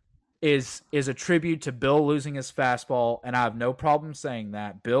is a tribute to Bill losing his fastball, and I have no problem saying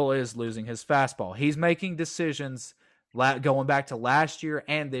that. Bill is losing his fastball. He's making decisions going back to last year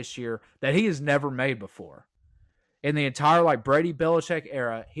and this year that he has never made before. In the entire Brady Belichick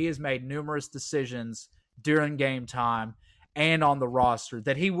era, he has made numerous decisions during game time and on the roster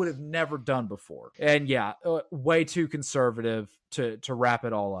that he would have never done before. And yeah, way too conservative to wrap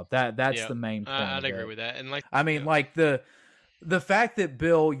it all up. That's the main point. I'd agree with that. And the fact that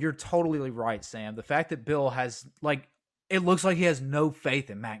Bill, you're totally right, Sam. The fact that Bill has it looks like he has no faith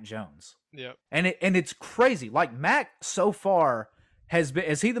in Mac Jones. Yep. And it's crazy. Mac so far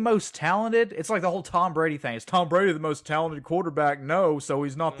is he the most talented? It's like the whole Tom Brady thing. Is Tom Brady the most talented quarterback? No, so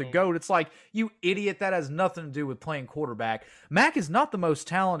he's not the GOAT. It's like, you idiot, that has nothing to do with playing quarterback. Mac is not the most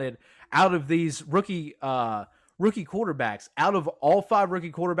talented out of these rookie quarterbacks. Out of all 5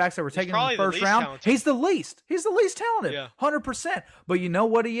 rookie quarterbacks that were taken in the first round, talented. He's the least. He's the least talented, 100%. But you know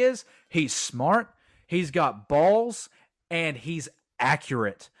what he is? He's smart, he's got balls, and he's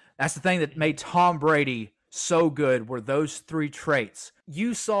accurate. That's the thing that made Tom Brady so good, were those 3 traits.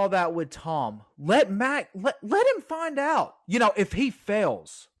 You saw that with Tom. Let him find out. If he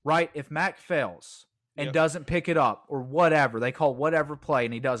fails, right? If Mac fails and doesn't pick it up or whatever, they call whatever play,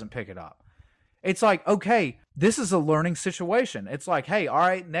 and he doesn't pick it up. It's like, okay, this is a learning situation. It's like, hey, all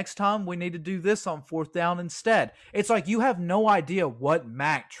right, next time we need to do this on 4th down instead. It's like you have no idea what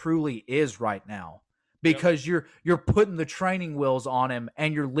Mac truly is right now. Because you're putting the training wheels on him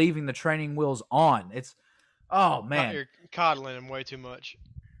and you're leaving the training wheels on. It's, oh man, you're coddling him way too much.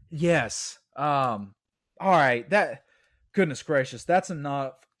 Yes. All right. That, goodness gracious, that's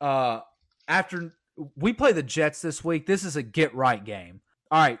enough. After we play the Jets this week, this is a get right game.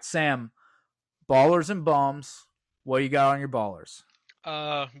 All right, Sam. Ballers and bums. What you got on your ballers?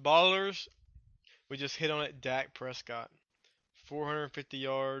 Ballers. We just hit on it. Dak Prescott, 450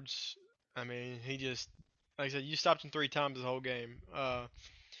 yards. I mean, he just, like I said, you stopped him 3 times the whole game.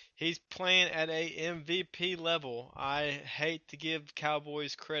 He's playing at a MVP level. I hate to give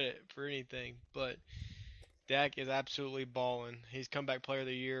Cowboys credit for anything, but Dak is absolutely balling. He's comeback player of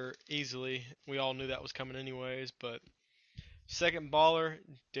the year easily. We all knew that was coming anyways, but second baller,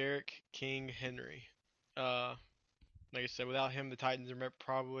 Derrick King Henry. Like I said, without him, the Titans are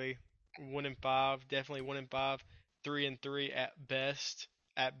probably 1-5, definitely 1-5, 3-3 at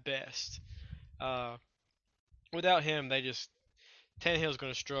best. Without him, Tannehill's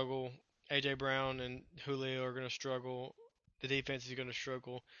going to struggle. A.J. Brown and Julio are going to struggle. The defense is going to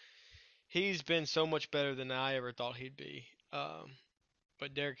struggle. He's been so much better than I ever thought he'd be.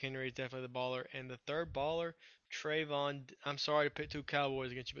 But Derrick Henry is definitely the baller. And the third baller, Trayvon. I'm sorry to pit 2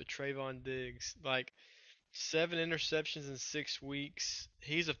 Cowboys against you, but Trayvon Diggs. 7 interceptions in 6 weeks.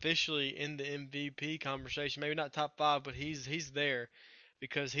 He's officially in the MVP conversation. Maybe not top 5, but he's there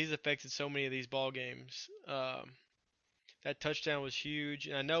because he's affected so many of these ball games. That touchdown was huge,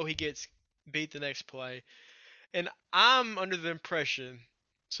 and I know he gets beat the next play. And I'm under the impression,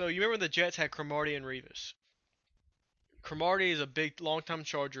 so you remember the Jets had Cromartie and Revis. Cromartie is a big, long-time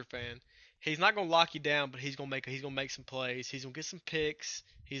Charger fan. He's not gonna lock you down, but he's gonna make some plays. He's gonna get some picks.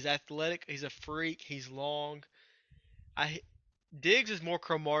 He's athletic. He's a freak. He's long. Diggs is more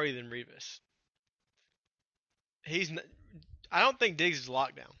Cromartie than Revis. I don't think Diggs is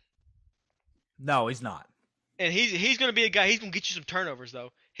locked down. No, he's not. And he's going to be a guy. He's going to get you some turnovers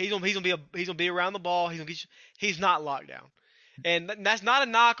though. He's going to be around the ball. He's not locked down. And that's not a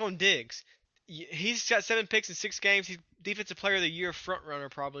knock on Diggs. He's got 7 picks in 6 games. He's defensive player of the year front runner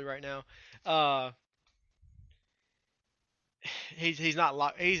probably right now. He's not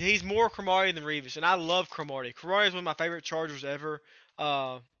locked. He's more Cromartie than Revis, and I love Cromartie. Cromartie is one of my favorite Chargers ever.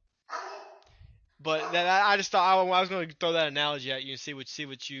 But I just thought I was going to throw that analogy at you and see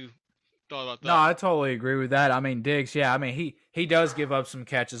what you thought about that. No, I totally agree with that. I mean, Diggs, yeah, I mean he does give up some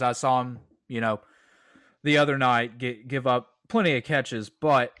catches. I saw him, the other night give up plenty of catches,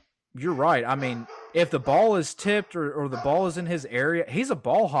 but you're right. I mean, if the ball is tipped or the ball is in his area, he's a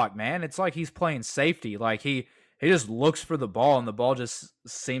ball hawk, man. It's like he's playing safety. Like he just looks for the ball and the ball just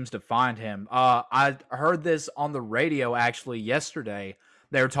seems to find him. I heard this on the radio actually yesterday.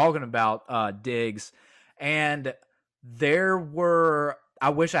 They were talking about Diggs, and I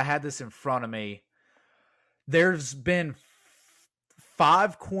wish I had this in front of me. there's been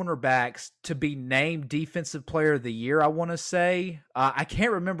 5 cornerbacks to be named Defensive Player of the Year, I want to say. I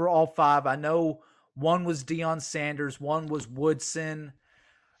can't remember all 5. I know one was Deion Sanders, one was Woodson,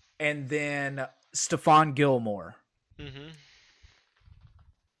 and then Stephon Gilmore,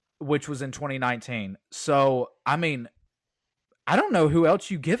 which was in 2019. So, I mean, I don't know who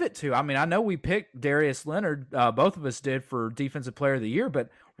else you give it to. I mean, I know we picked Darius Leonard, both of us did, for Defensive Player of the Year, but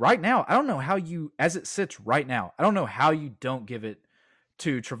right now, I don't know how you, as it sits right now, I don't know how you don't give it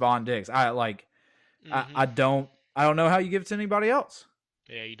to Trevon Diggs. I don't know how you give it to anybody else.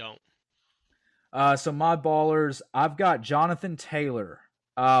 Yeah, you don't. So my ballers, I've got Jonathan Taylor,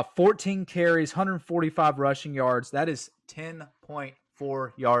 14 carries, 145 rushing yards. That is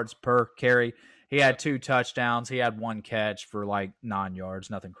 10.4 yards per carry. He had 2 touchdowns. He had 1 catch for like 9 yards,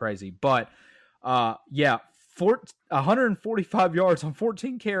 nothing crazy. But 145 yards on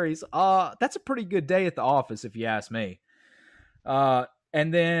 14 carries. That's a pretty good day at the office, if you ask me.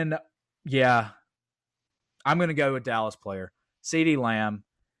 And then, I'm going to go with Dallas player. CeeDee Lamb,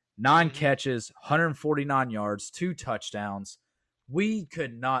 9 catches, 149 yards, 2 touchdowns. We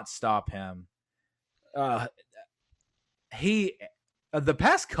could not stop him. The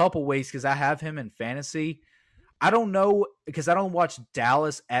past couple weeks, because I have him in fantasy, I don't know, because I don't watch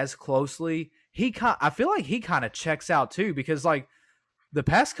Dallas as closely. I feel like he kind of checks out too, because like the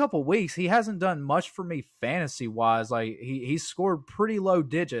past couple weeks, he hasn't done much for me fantasy wise. Like he scored pretty low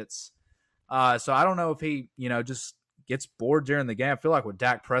digits. So I don't know if he, just gets bored during the game. I feel like with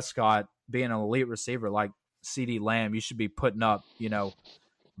Dak Prescott being an elite receiver like CeeDee Lamb, you should be putting up,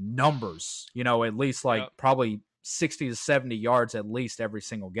 numbers, at least like probably 60 to 70 yards at least every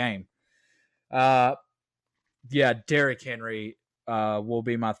single game. Derrick Henry will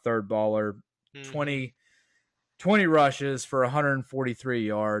be my third baller. 20 rushes for 143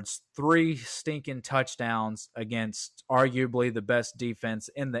 yards, 3 stinking touchdowns against arguably the best defense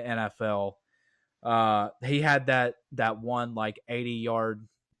in the NFL. He had that one like 80-yard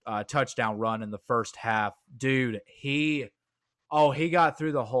touchdown run in the first half. Dude, he got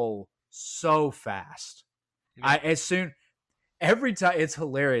through the hole so fast. Every time, it's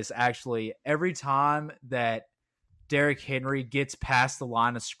hilarious actually. Every time that Derrick Henry gets past the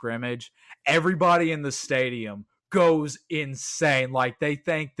line of scrimmage, everybody in the stadium goes insane. Like they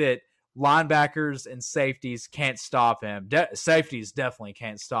think that linebackers and safeties can't stop him. Safeties definitely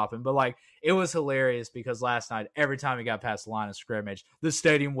can't stop him. But like it was hilarious because last night, every time he got past the line of scrimmage, the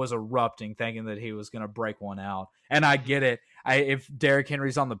stadium was erupting, thinking that he was going to break one out. And I get it. If Derrick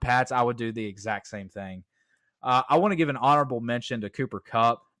Henry's on the Pats, I would do the exact same thing. I want to give an honorable mention to Cooper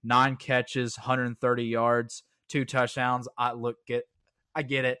Kupp. 9 catches, 130 yards, 2 touchdowns. I get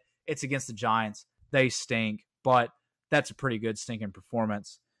it. It's against the Giants. They stink, but that's a pretty good stinking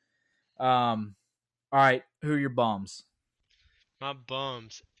performance. All right, who are your bums? My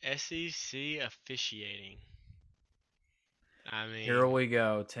bums, SEC officiating. I mean, here we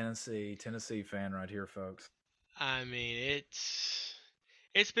go. Tennessee fan right here, folks. I mean,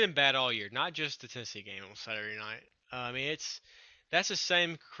 it's been bad all year, not just the Tennessee game on Saturday night. I mean, that's the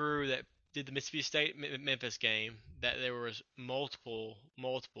same crew that did the Mississippi State Memphis game. That there was multiple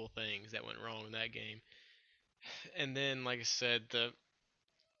things that went wrong in that game, and then like I said,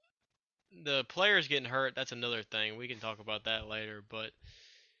 the players getting hurt. That's another thing. We can talk about that later. But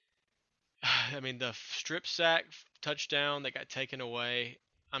I mean, the strip sack touchdown that got taken away.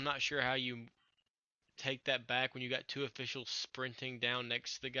 I'm not sure how you take that back when you got 2 officials sprinting down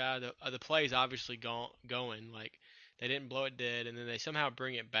next to the guy. The play is obviously going. Like they didn't blow it dead, and then they somehow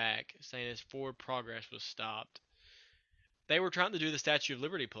bring it back, saying his forward progress was stopped. They were trying to do the Statue of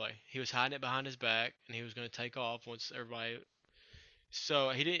Liberty play. He was hiding it behind his back, and he was going to take off once everybody. So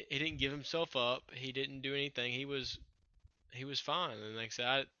he didn't give himself up. He didn't do anything. He was fine. And like I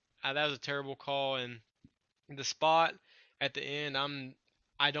said, that was a terrible call. And the spot at the end,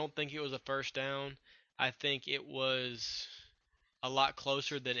 I don't think it was a first down. I think it was a lot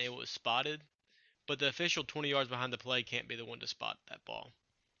closer than it was spotted. But the official 20 yards behind the play can't be the one to spot that ball.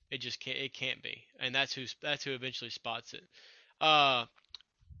 It just can't. It can't be. And that's who eventually spots it. And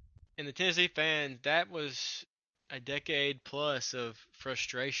the Tennessee fans, that was a decade plus of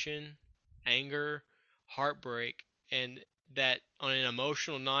frustration, anger, heartbreak, and that on an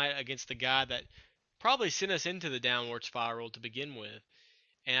emotional night against the guy that probably sent us into the downward spiral to begin with.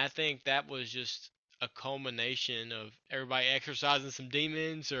 And I think that was just a culmination of everybody exercising some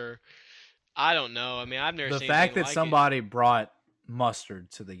demons, or I don't know. I mean, I've never seen the fact that like somebody brought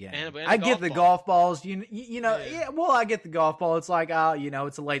mustard to the game. And I get the golf balls, I get the golf ball. It's like,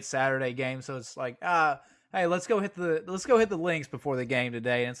 it's a late Saturday game, so it's like, Hey, let's go hit the links before the game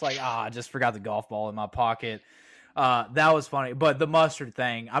today. And it's like, I just forgot the golf ball in my pocket. That was funny. But the mustard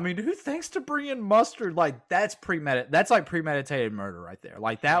thing, I mean, who thinks to bring in mustard? Like, that's like premeditated murder right there.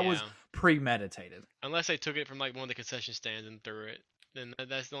 Like, that was premeditated. Unless they took it from like one of the concession stands and threw it, then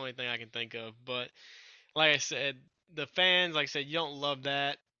that's the only thing I can think of. But like I said, the fans, like I said, you don't love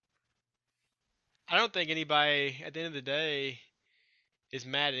that. I don't think anybody at the end of the day is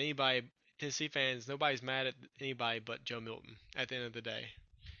mad at anybody. Tennessee fans, nobody's mad at anybody but Joe Milton at the end of the day.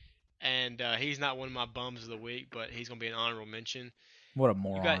 And he's not one of my bums of the week, but he's gonna be an honorable mention. What a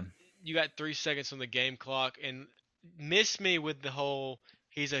moron! You got 3 seconds on the game clock, and miss me with the whole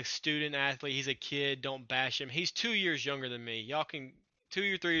he's a student athlete, he's a kid, don't bash him. He's 2 years younger than me. Y'all can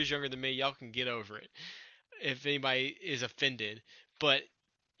 2 or 3 years younger than me. Y'all can get over it if anybody is offended. But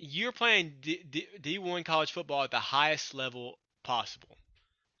you're playing D1 college football at the highest level possible.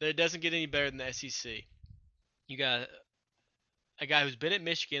 It doesn't get any better than the SEC. You got a guy who's been at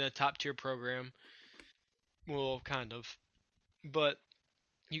Michigan, a top tier program. Well, kind of. But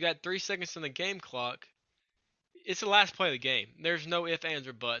you got 3 seconds on the game clock. It's the last play of the game. There's no ifs, ands,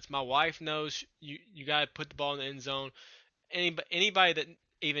 or buts. My wife knows you got to put the ball in the end zone. Anybody that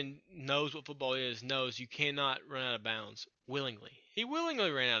even knows what football is knows you cannot run out of bounds willingly. He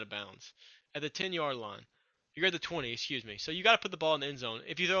willingly ran out of bounds at the 10-yard line. You're at the 20, excuse me. So you got to put the ball in the end zone.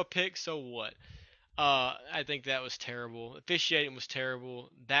 If you throw a pick, so what? I think that was terrible. Officiating was terrible.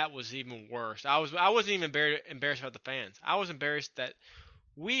 That was even worse. I wasn't even embarrassed about the fans. I was embarrassed that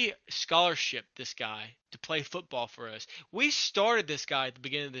we scholarshiped this guy to play football for us. We started this guy at the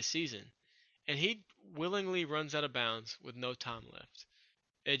beginning of the season, and he willingly runs out of bounds with no time left.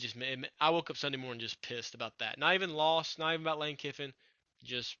 I woke up Sunday morning just pissed about that. Not even lost, not even about Lane Kiffin,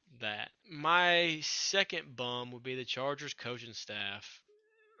 just that. My second bum would be the Chargers coaching staff.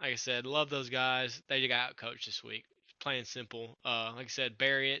 Like I said, love those guys. They got coached this week. Plain simple. Like I said,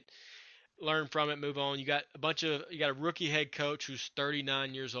 bury it, learn from it, move on. You got a rookie head coach who's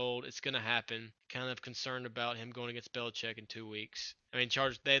 39 years old. It's gonna happen. Kind of concerned about him going against Belichick in 2 weeks. I mean,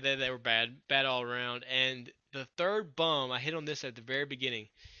 Chargers they were bad all around. And the third bum, I hit on this at the very beginning.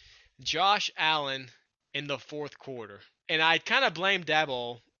 Josh Allen in the fourth quarter, and I kind of blame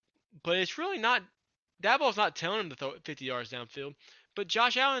Daboll, but it's really not. Daboll's not telling him to throw it 50 yards downfield. But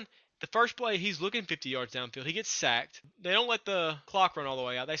Josh Allen, the first play, he's looking 50 yards downfield. He gets sacked. They don't let the clock run all the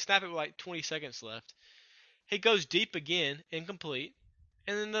way out. They snap it with like 20 seconds left. He goes deep again, incomplete.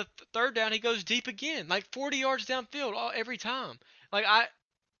 And then the third down, he goes deep again, like 40 yards downfield every time. Like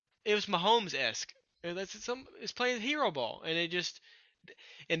it was Mahomes-esque. It's playing hero ball,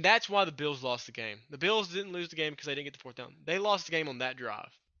 and that's why the Bills lost the game. The Bills didn't lose the game because they didn't get the fourth down. They lost the game on that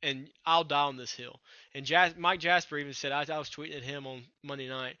drive. And I'll die on this hill. And Mike Jasper even said, I was tweeting at him on Monday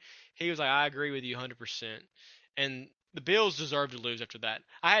night. He was like, I agree with you 100%. And the Bills deserve to lose after that.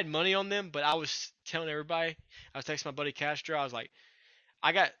 I had money on them, but I was telling everybody, I was texting my buddy Castro, I was like,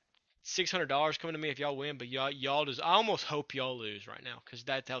 I got $600 coming to me if y'all win, but y'all just, I almost hope y'all lose right now because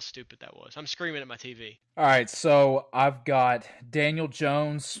that's how stupid that was. I'm screaming at my TV. All right, so I've got Daniel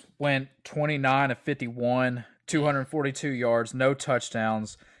Jones went 29 of 51, 242 yards, no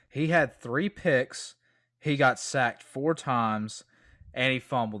touchdowns. He had 3 picks. He got sacked 4 times, and he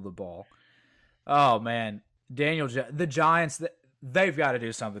fumbled the ball. Oh, man. The Giants, they've got to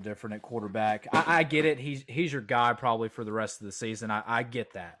do something different at quarterback. I get it. He's your guy probably for the rest of the season. I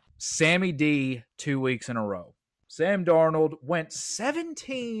get that. Sammy D 2 weeks in a row. Sam Darnold went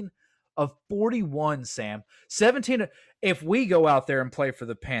 17 of 41, Sam. 17. If we go out there and play for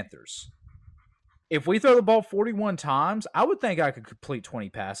the Panthers, if we throw the ball 41 times, I would think I could complete 20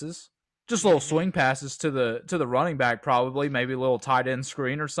 passes. Just little swing passes to the running back probably, maybe a little tight end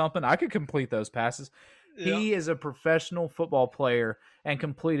screen or something. I could complete those passes. Yeah. He is a professional football player and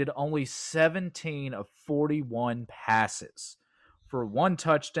completed only 17 of 41 passes for 1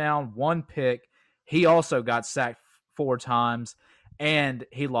 touchdown, 1 pick. He also got sacked 4 times, and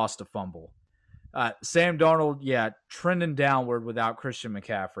he lost a fumble. Sam Darnold, trending downward without Christian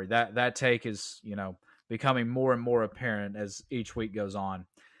McCaffrey. That take is, becoming more and more apparent as each week goes on.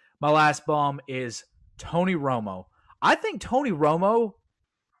 My last bum is Tony Romo. I think Tony Romo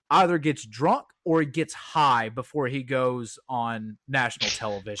either gets drunk or he gets high before he goes on national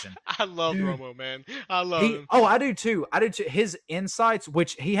television. I love Romo, man. I love him. Oh, I do too. His insights,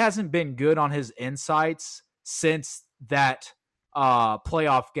 which he hasn't been good on his insights since that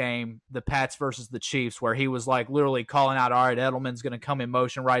playoff game, the Pats versus the Chiefs, where he was like literally calling out, all right, Edelman's going to come in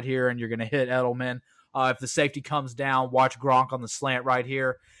motion right here and you're going to hit Edelman. If the safety comes down, watch Gronk on the slant right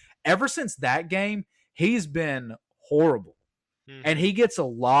here. Ever since that game, he's been horrible. Mm-hmm. And he gets a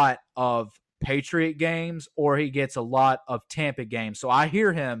lot of Patriot games or he gets a lot of Tampa games. So I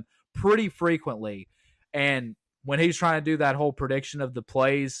hear him pretty frequently. And when he's trying to do that whole prediction of the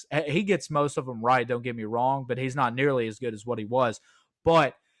plays, he gets most of them right, don't get me wrong, but he's not nearly as good as what he was.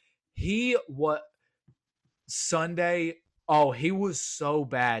 But Sunday, oh, he was so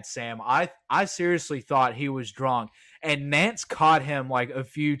bad, Sam. I seriously thought he was drunk. And Nance caught him like a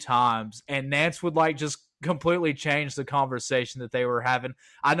few times, and Nance would like just completely change the conversation that they were having.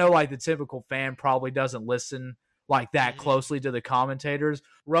 I know like the typical fan probably doesn't listen like that closely to the commentators.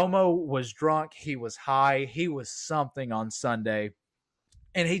 Romo was drunk. He was high. He was something on Sunday.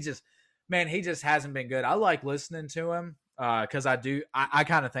 And he just hasn't been good. I like listening to him because I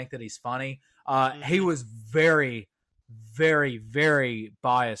kind of think that he's funny. He was very, very, very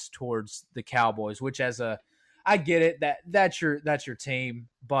biased towards the Cowboys, which I get it that's your team,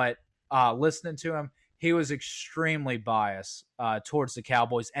 but listening to him, he was extremely biased towards the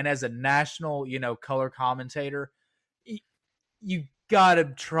Cowboys. And as a national, color commentator, you got to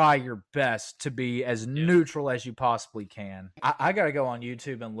try your best to be as neutral as you possibly can. I got to go on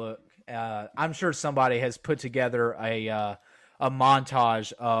YouTube and look. I'm sure somebody has put together a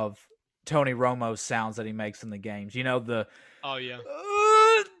montage of Tony Romo's sounds that he makes in the games. Oh, yeah.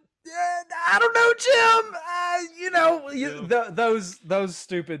 I don't know, Jim. Those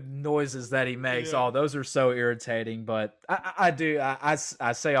stupid noises that he makes. Yeah. Oh, those are so irritating. But I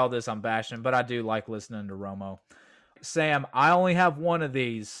say all this, I'm bashing, but I do like listening to Romo. Sam, I only have one of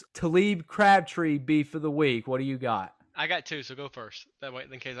these. Talib Crabtree beef of the week. What do you got? I got two, so go first. That way,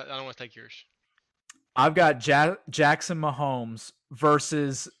 in case I don't want to take yours. I've got Jackson Mahomes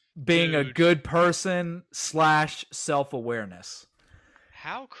versus being a good person / self-awareness.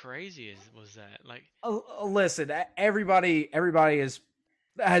 How crazy was that? Like, listen, everybody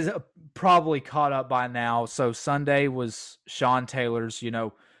has probably caught up by now. So Sunday was Sean Taylor's,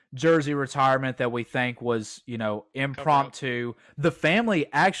 jersey retirement that we think was, impromptu. The family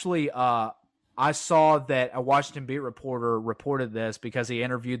actually, I saw that a Washington beat reporter reported this because he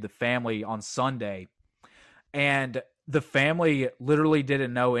interviewed the family on Sunday, and the family literally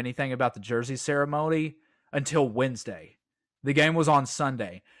didn't know anything about the jersey ceremony until Wednesday. The game was on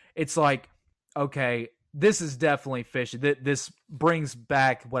Sunday. It's like, okay, this is definitely fishy. This brings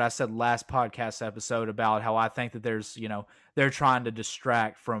back what I said last podcast episode about how I think that there's, they're trying to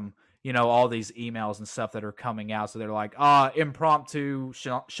distract from, all these emails and stuff that are coming out. So they're like, impromptu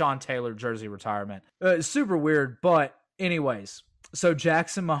Sean Taylor jersey retirement. Super weird. But anyways, so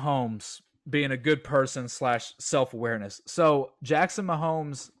Jackson Mahomes being a good person / self-awareness. So Jackson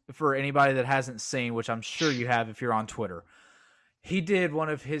Mahomes, for anybody that hasn't seen, which I'm sure you have if you're on Twitter, he did one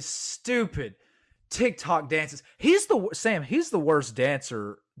of his stupid TikTok dances. He's the worst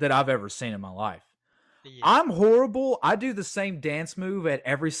dancer that I've ever seen in my life. Yeah. I'm horrible. I do the same dance move at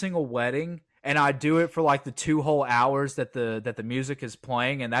every single wedding, and I do it for like the 2 whole hours that the music is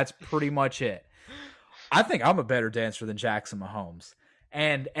playing, and that's pretty much it. I think I'm a better dancer than Jackson Mahomes.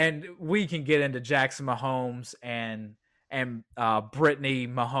 And we can get into Jackson Mahomes and Brittany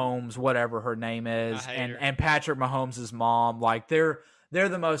Mahomes, whatever her name is, and Patrick Mahomes' mom. Like they're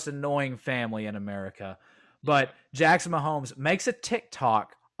the most annoying family in America. But Jackson Mahomes makes a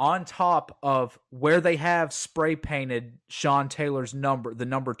TikTok on top of where they have spray painted Sean Taylor's number, the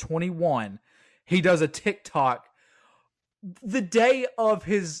number 21. He does a TikTok the day of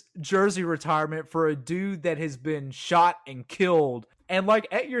his jersey retirement for a dude that has been shot and killed. And like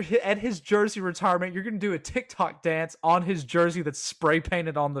at his jersey retirement, you're going to do a TikTok dance on his jersey that's spray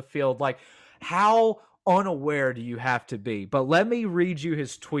painted on the field. Like, how unaware do you have to be? But let me read you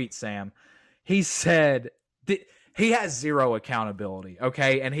his tweet, Sam. He said that he has zero accountability,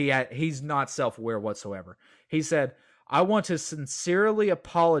 okay? And he's not self-aware whatsoever. He said, "I want to sincerely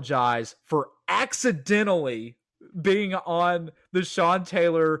apologize for accidentally being on the Sean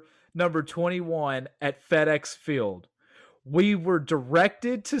Taylor number 21 at FedEx Field. We were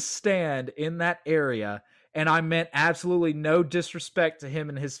directed to stand in that area, and I meant absolutely no disrespect to him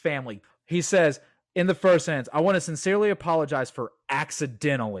and his family." He says, in the first sentence, "I want to sincerely apologize for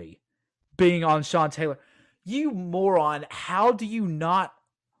accidentally being on Sean Taylor." You moron, how do you not...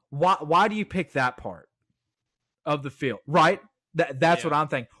 Why do you pick that part of the field, right? That's what I'm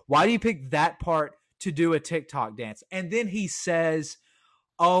thinking. Why do you pick that part to do a TikTok dance? And then he says,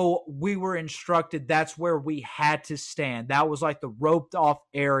 "Oh, we were instructed that's where we had to stand. That was like the roped off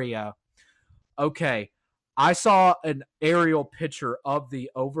area." Okay, I saw an aerial picture of the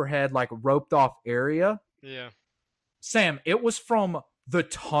overhead, like roped off area. Yeah. Sam, it was from the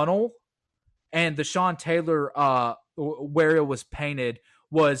tunnel, and the Sean Taylor where it was painted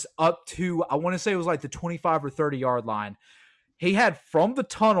was up to, I want to say it was like the 25 or 30 yard line. He had from the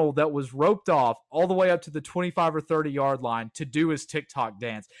tunnel that was roped off all the way up to the 25 or 30-yard line to do his TikTok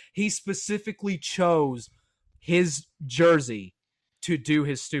dance. He specifically chose his jersey to do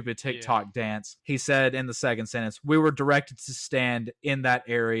his stupid TikTok dance. He said in the second sentence, we were directed to stand in that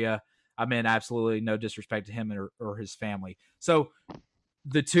area. I mean, absolutely no disrespect to him or his family. So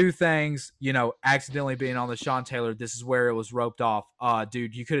the two things, accidentally being on the Sean Taylor, this is where it was roped off.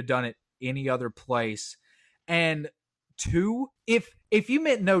 Dude, you could have done it any other place. And two, if you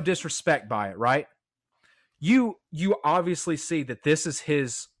meant no disrespect by it, right? You obviously see that this is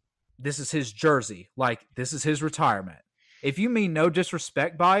his jersey. Like, this is his retirement. If you mean no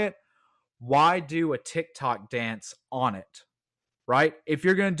disrespect by it, why do a TikTok dance on it? Right? If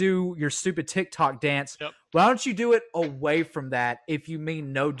you're going to do your stupid TikTok dance, why don't you do it away from that if you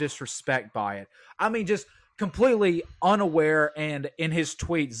mean no disrespect by it? I mean, just completely unaware, and in his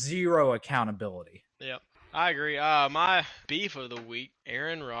tweet, zero accountability. Yep. I agree. My beef of the week,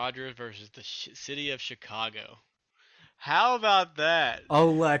 Aaron Rodgers versus the city of Chicago. How about that?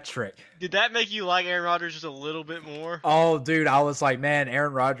 Electric. Did that make you like Aaron Rodgers just a little bit more? Oh, dude, I was like, man,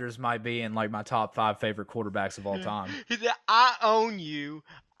 Aaron Rodgers might be in like my top 5 favorite quarterbacks of all time. He said, I own you.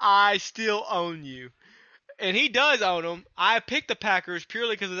 I still own you. And he does own them. I picked the Packers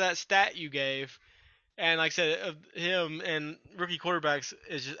purely because of that stat you gave. And like I said, him and rookie quarterbacks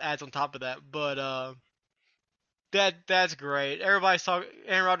is just adds on top of that. But that's great. Everybody's talking.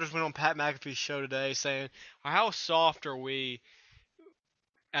 Aaron Rodgers went on Pat McAfee's show today saying, how soft are we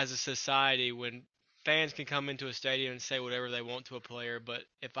as a society when fans can come into a stadium and say whatever they want to a player, but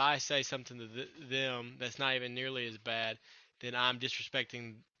if I say something to them that's not even nearly as bad, then I'm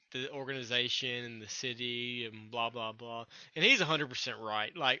disrespecting the organization and the city and blah, blah, blah. And he's 100%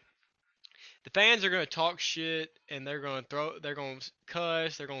 right. Like, the fans are going to talk shit and they're going to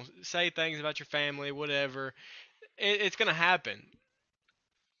cuss, they're going to say things about your family, whatever. It's going to happen.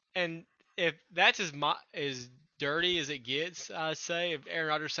 And if that's as dirty as it gets, I say, if Aaron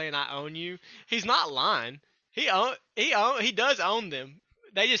Rodgers saying I own you, he's not lying. He does own them.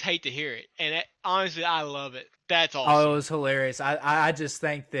 They just hate to hear it, and honestly, I love it. That's awesome. Oh, it was hilarious. I just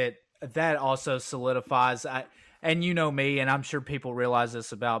think that also solidifies. And you know me, and I'm sure people realize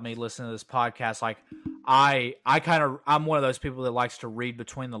this about me listening to this podcast. Like, I'm one of those people that likes to read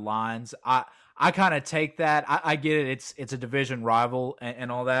between the lines. I kind of take that. I get it. It's a division rival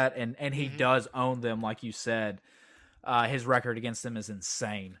and all that, and he does own them, like you said. His record against them is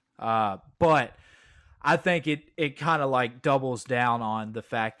insane. But I think it kind of like doubles down on the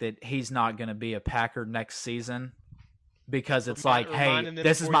fact that he's not going to be a Packer next season, because it's like, hey,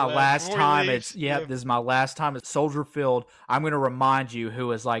 this is my last time. This is my last time at Soldier Field. I'm going to remind you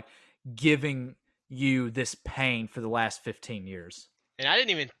who is like giving you this pain for the last 15 years. And I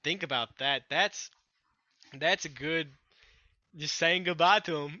didn't even think about that. That's a good, just saying goodbye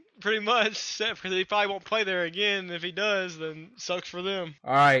to him, pretty much, because he probably won't play there again. If he does, then sucks for them.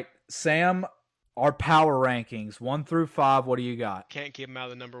 All right, Sam, our power rankings, 1 through 5, what do you got? Can't keep them out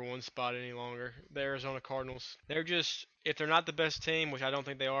of the number 1 spot any longer. The Arizona Cardinals. They're just, if they're not the best team, which I don't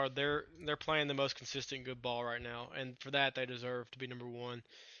think they are, they're playing the most consistent good ball right now. And for that, they deserve to be number 1.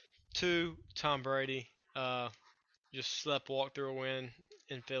 2, Tom Brady. Just walk through a win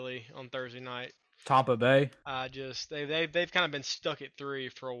in Philly on Thursday night. Tampa Bay. They've kind of been stuck at 3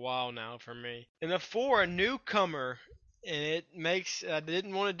 for a while now for me. And the 4, a newcomer, and it makes I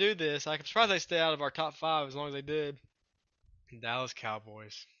didn't want to do this. I'm surprised they stay out of our top 5 as long as they did. Dallas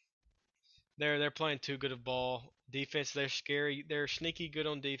Cowboys. They're playing too good of ball. Defense, they're scary. They're sneaky good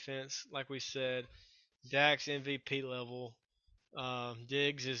on defense, like we said. Dak's MVP level.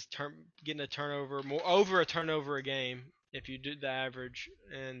 Diggs is getting a turnover, more over a turnover a game if you do the average,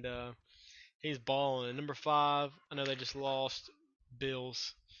 and he's balling. And number 5, I know they just lost,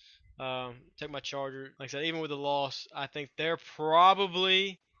 Bills. Take my Chargers. Like I said, even with the loss, I think they're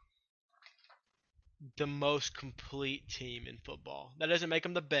probably the most complete team in football. That doesn't make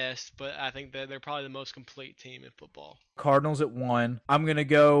them the best, but I think that they're probably the most complete team in football. Cardinals at 1. I'm going to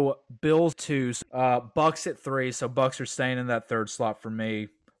go Bills 2, Bucks at 3, so Bucks are staying in that 3rd slot for me.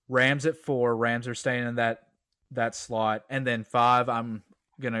 Rams at 4, Rams are staying in that slot. And then 5, I'm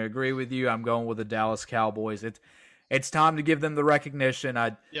going to agree with you. I'm going with the Dallas Cowboys. It's time to give them the recognition.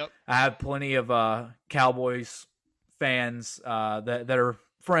 I have plenty of Cowboys fans that are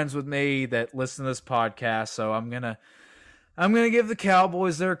friends with me that listen to this podcast, so I'm gonna give the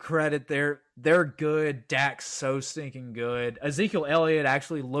Cowboys their credit. They're good. Dak's so stinking good. Ezekiel Elliott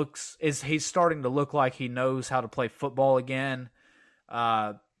actually he's starting to look like he knows how to play football again.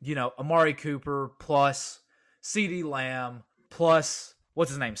 Amari Cooper plus CeeDee Lamb plus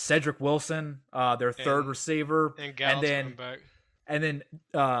what's his name, Cedric Wilson, their third receiver, and then coming back. And then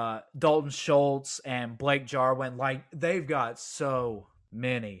Dalton Schultz and Blake Jarwin, like, they've got so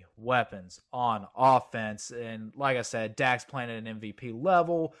many weapons on offense. And like I said, Dak's playing at an MVP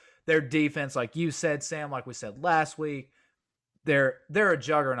level. Their defense, like you said, Sam, like we said last week, they're a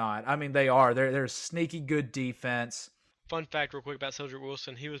juggernaut. I mean, they are. They're a sneaky good defense. Fun fact, real quick about Cedric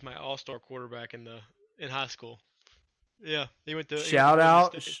Wilson: he was my all-star quarterback in high school. Yeah, he went to Shout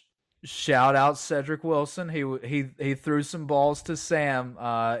out Cedric Wilson. He threw some balls to Sam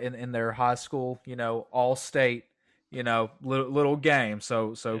in their high school, all state, little game.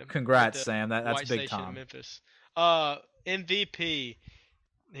 So congrats, Sam. That's big Station time. In Memphis. MVP.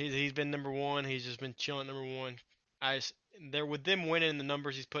 He's been number one. He's just been chilling number one. There with them winning the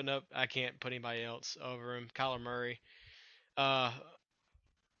numbers he's putting up, I can't put anybody else over him. Kyler Murray.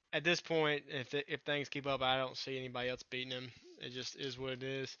 At this point, if things keep up, I don't see anybody else beating him. It just is what it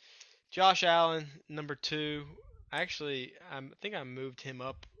is. Josh Allen, number 2. Actually, I think I moved him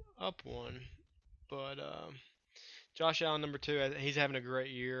up one, but Josh Allen, number 2. He's having a great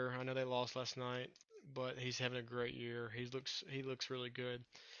year. I know they lost last night, but he's having a great year. He looks really good.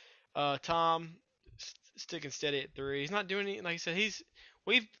 Tom, sticking steady at 3. He's not doing anything. Like I said,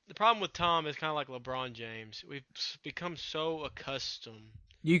 the problem with Tom is kind of like LeBron James. We've become so accustomed.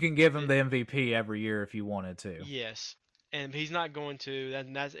 You can give him the MVP every year if you wanted to. Yes. And he's not going to.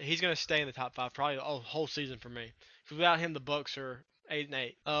 He's going to stay in the top 5 probably the whole season for me. Because without him, the Bucks are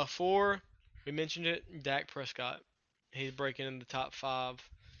 8-8. 4, we mentioned it, Dak Prescott. He's breaking in the top 5.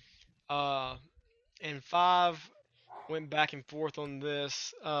 And 5, went back and forth on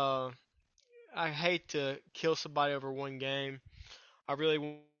this. I hate to kill somebody over one game. I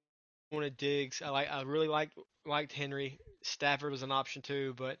really wanted Diggs. I really liked Henry. Stafford was an option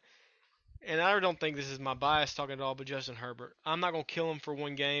too, and I don't think this is my bias talking at all, but Justin Herbert. I'm not gonna kill him for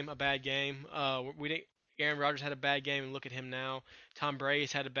one game, a bad game. Aaron Rodgers had a bad game, and look at him now. Tom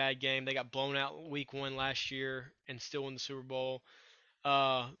Brady's had a bad game. They got blown out week 1 last year and still won the Super Bowl.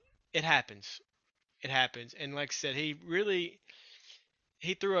 It happens. It happens. And like I said, he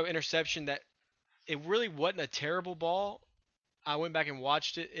threw an interception that it really wasn't a terrible ball. I went back and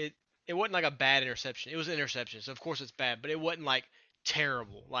watched it. It wasn't like a bad interception. It was an interception, so of course it's bad, but it wasn't like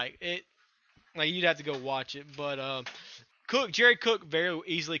terrible. Like you'd have to go watch it. But Jerry Cook very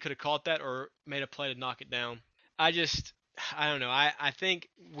easily could have caught that or made a play to knock it down. I don't know. I think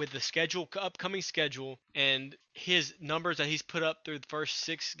with the upcoming schedule, and his numbers that he's put up through the first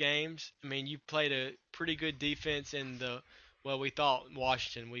 6 games, I mean, you played a pretty good defense in we thought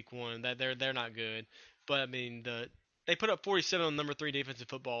Washington week 1 that they're not good, but I mean they put up 47 on number 3 defense in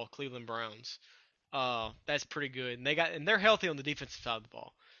football, Cleveland Browns. That's pretty good, and they're healthy on the defensive side of the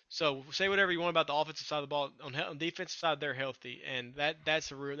ball. So say whatever you want about the offensive side of the ball. On the defensive side, they're healthy, and that's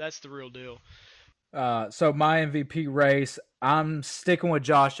the real deal. So my MVP race, I'm sticking with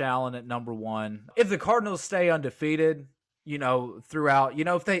Josh Allen at number 1. If the Cardinals stay undefeated, throughout,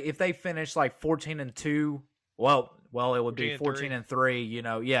 if they finish like 14-2, well, it would be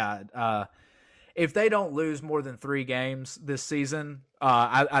 14-3. If they don't lose more than 3 games this season,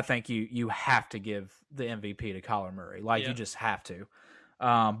 I think you have to give the MVP to Kyler Murray. You just have to.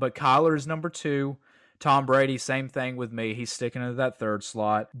 But Kyler's number 2. Tom Brady, same thing with me. He's sticking to that 3rd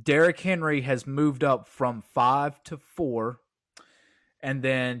slot. Derrick Henry has moved up from 5 to 4. And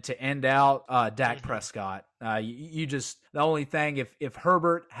then to end out, Dak Prescott. The only thing, if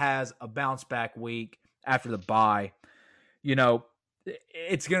Herbert has a bounce back week after the bye,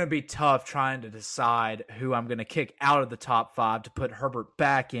 it's going to be tough trying to decide who I'm going to kick out of the top 5 to put Herbert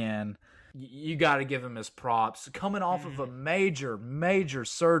back in. You got to give him his props. Coming off of a major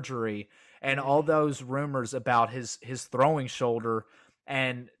surgery and all those rumors about his throwing shoulder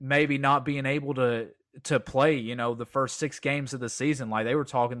and maybe not being able to play, the first 6 games of the season. Like, they were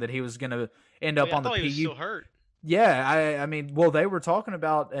talking that he was going to end up on the PU. He was still hurt. Yeah, I mean, they were talking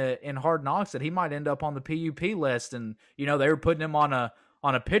about in Hard Knocks that he might end up on the PUP list, and they were putting him on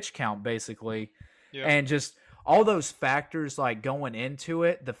a pitch count basically, and just all those factors like going into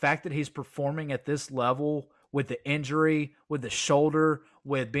it. The fact that he's performing at this level with the injury, with the shoulder,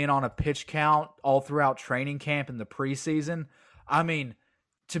 with being on a pitch count all throughout training camp and the preseason. I mean,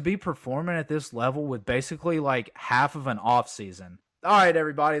 to be performing at this level with basically like half of an off season. All right,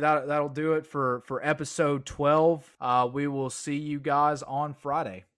 everybody, that'll do it for episode 12. We will see you guys on Friday.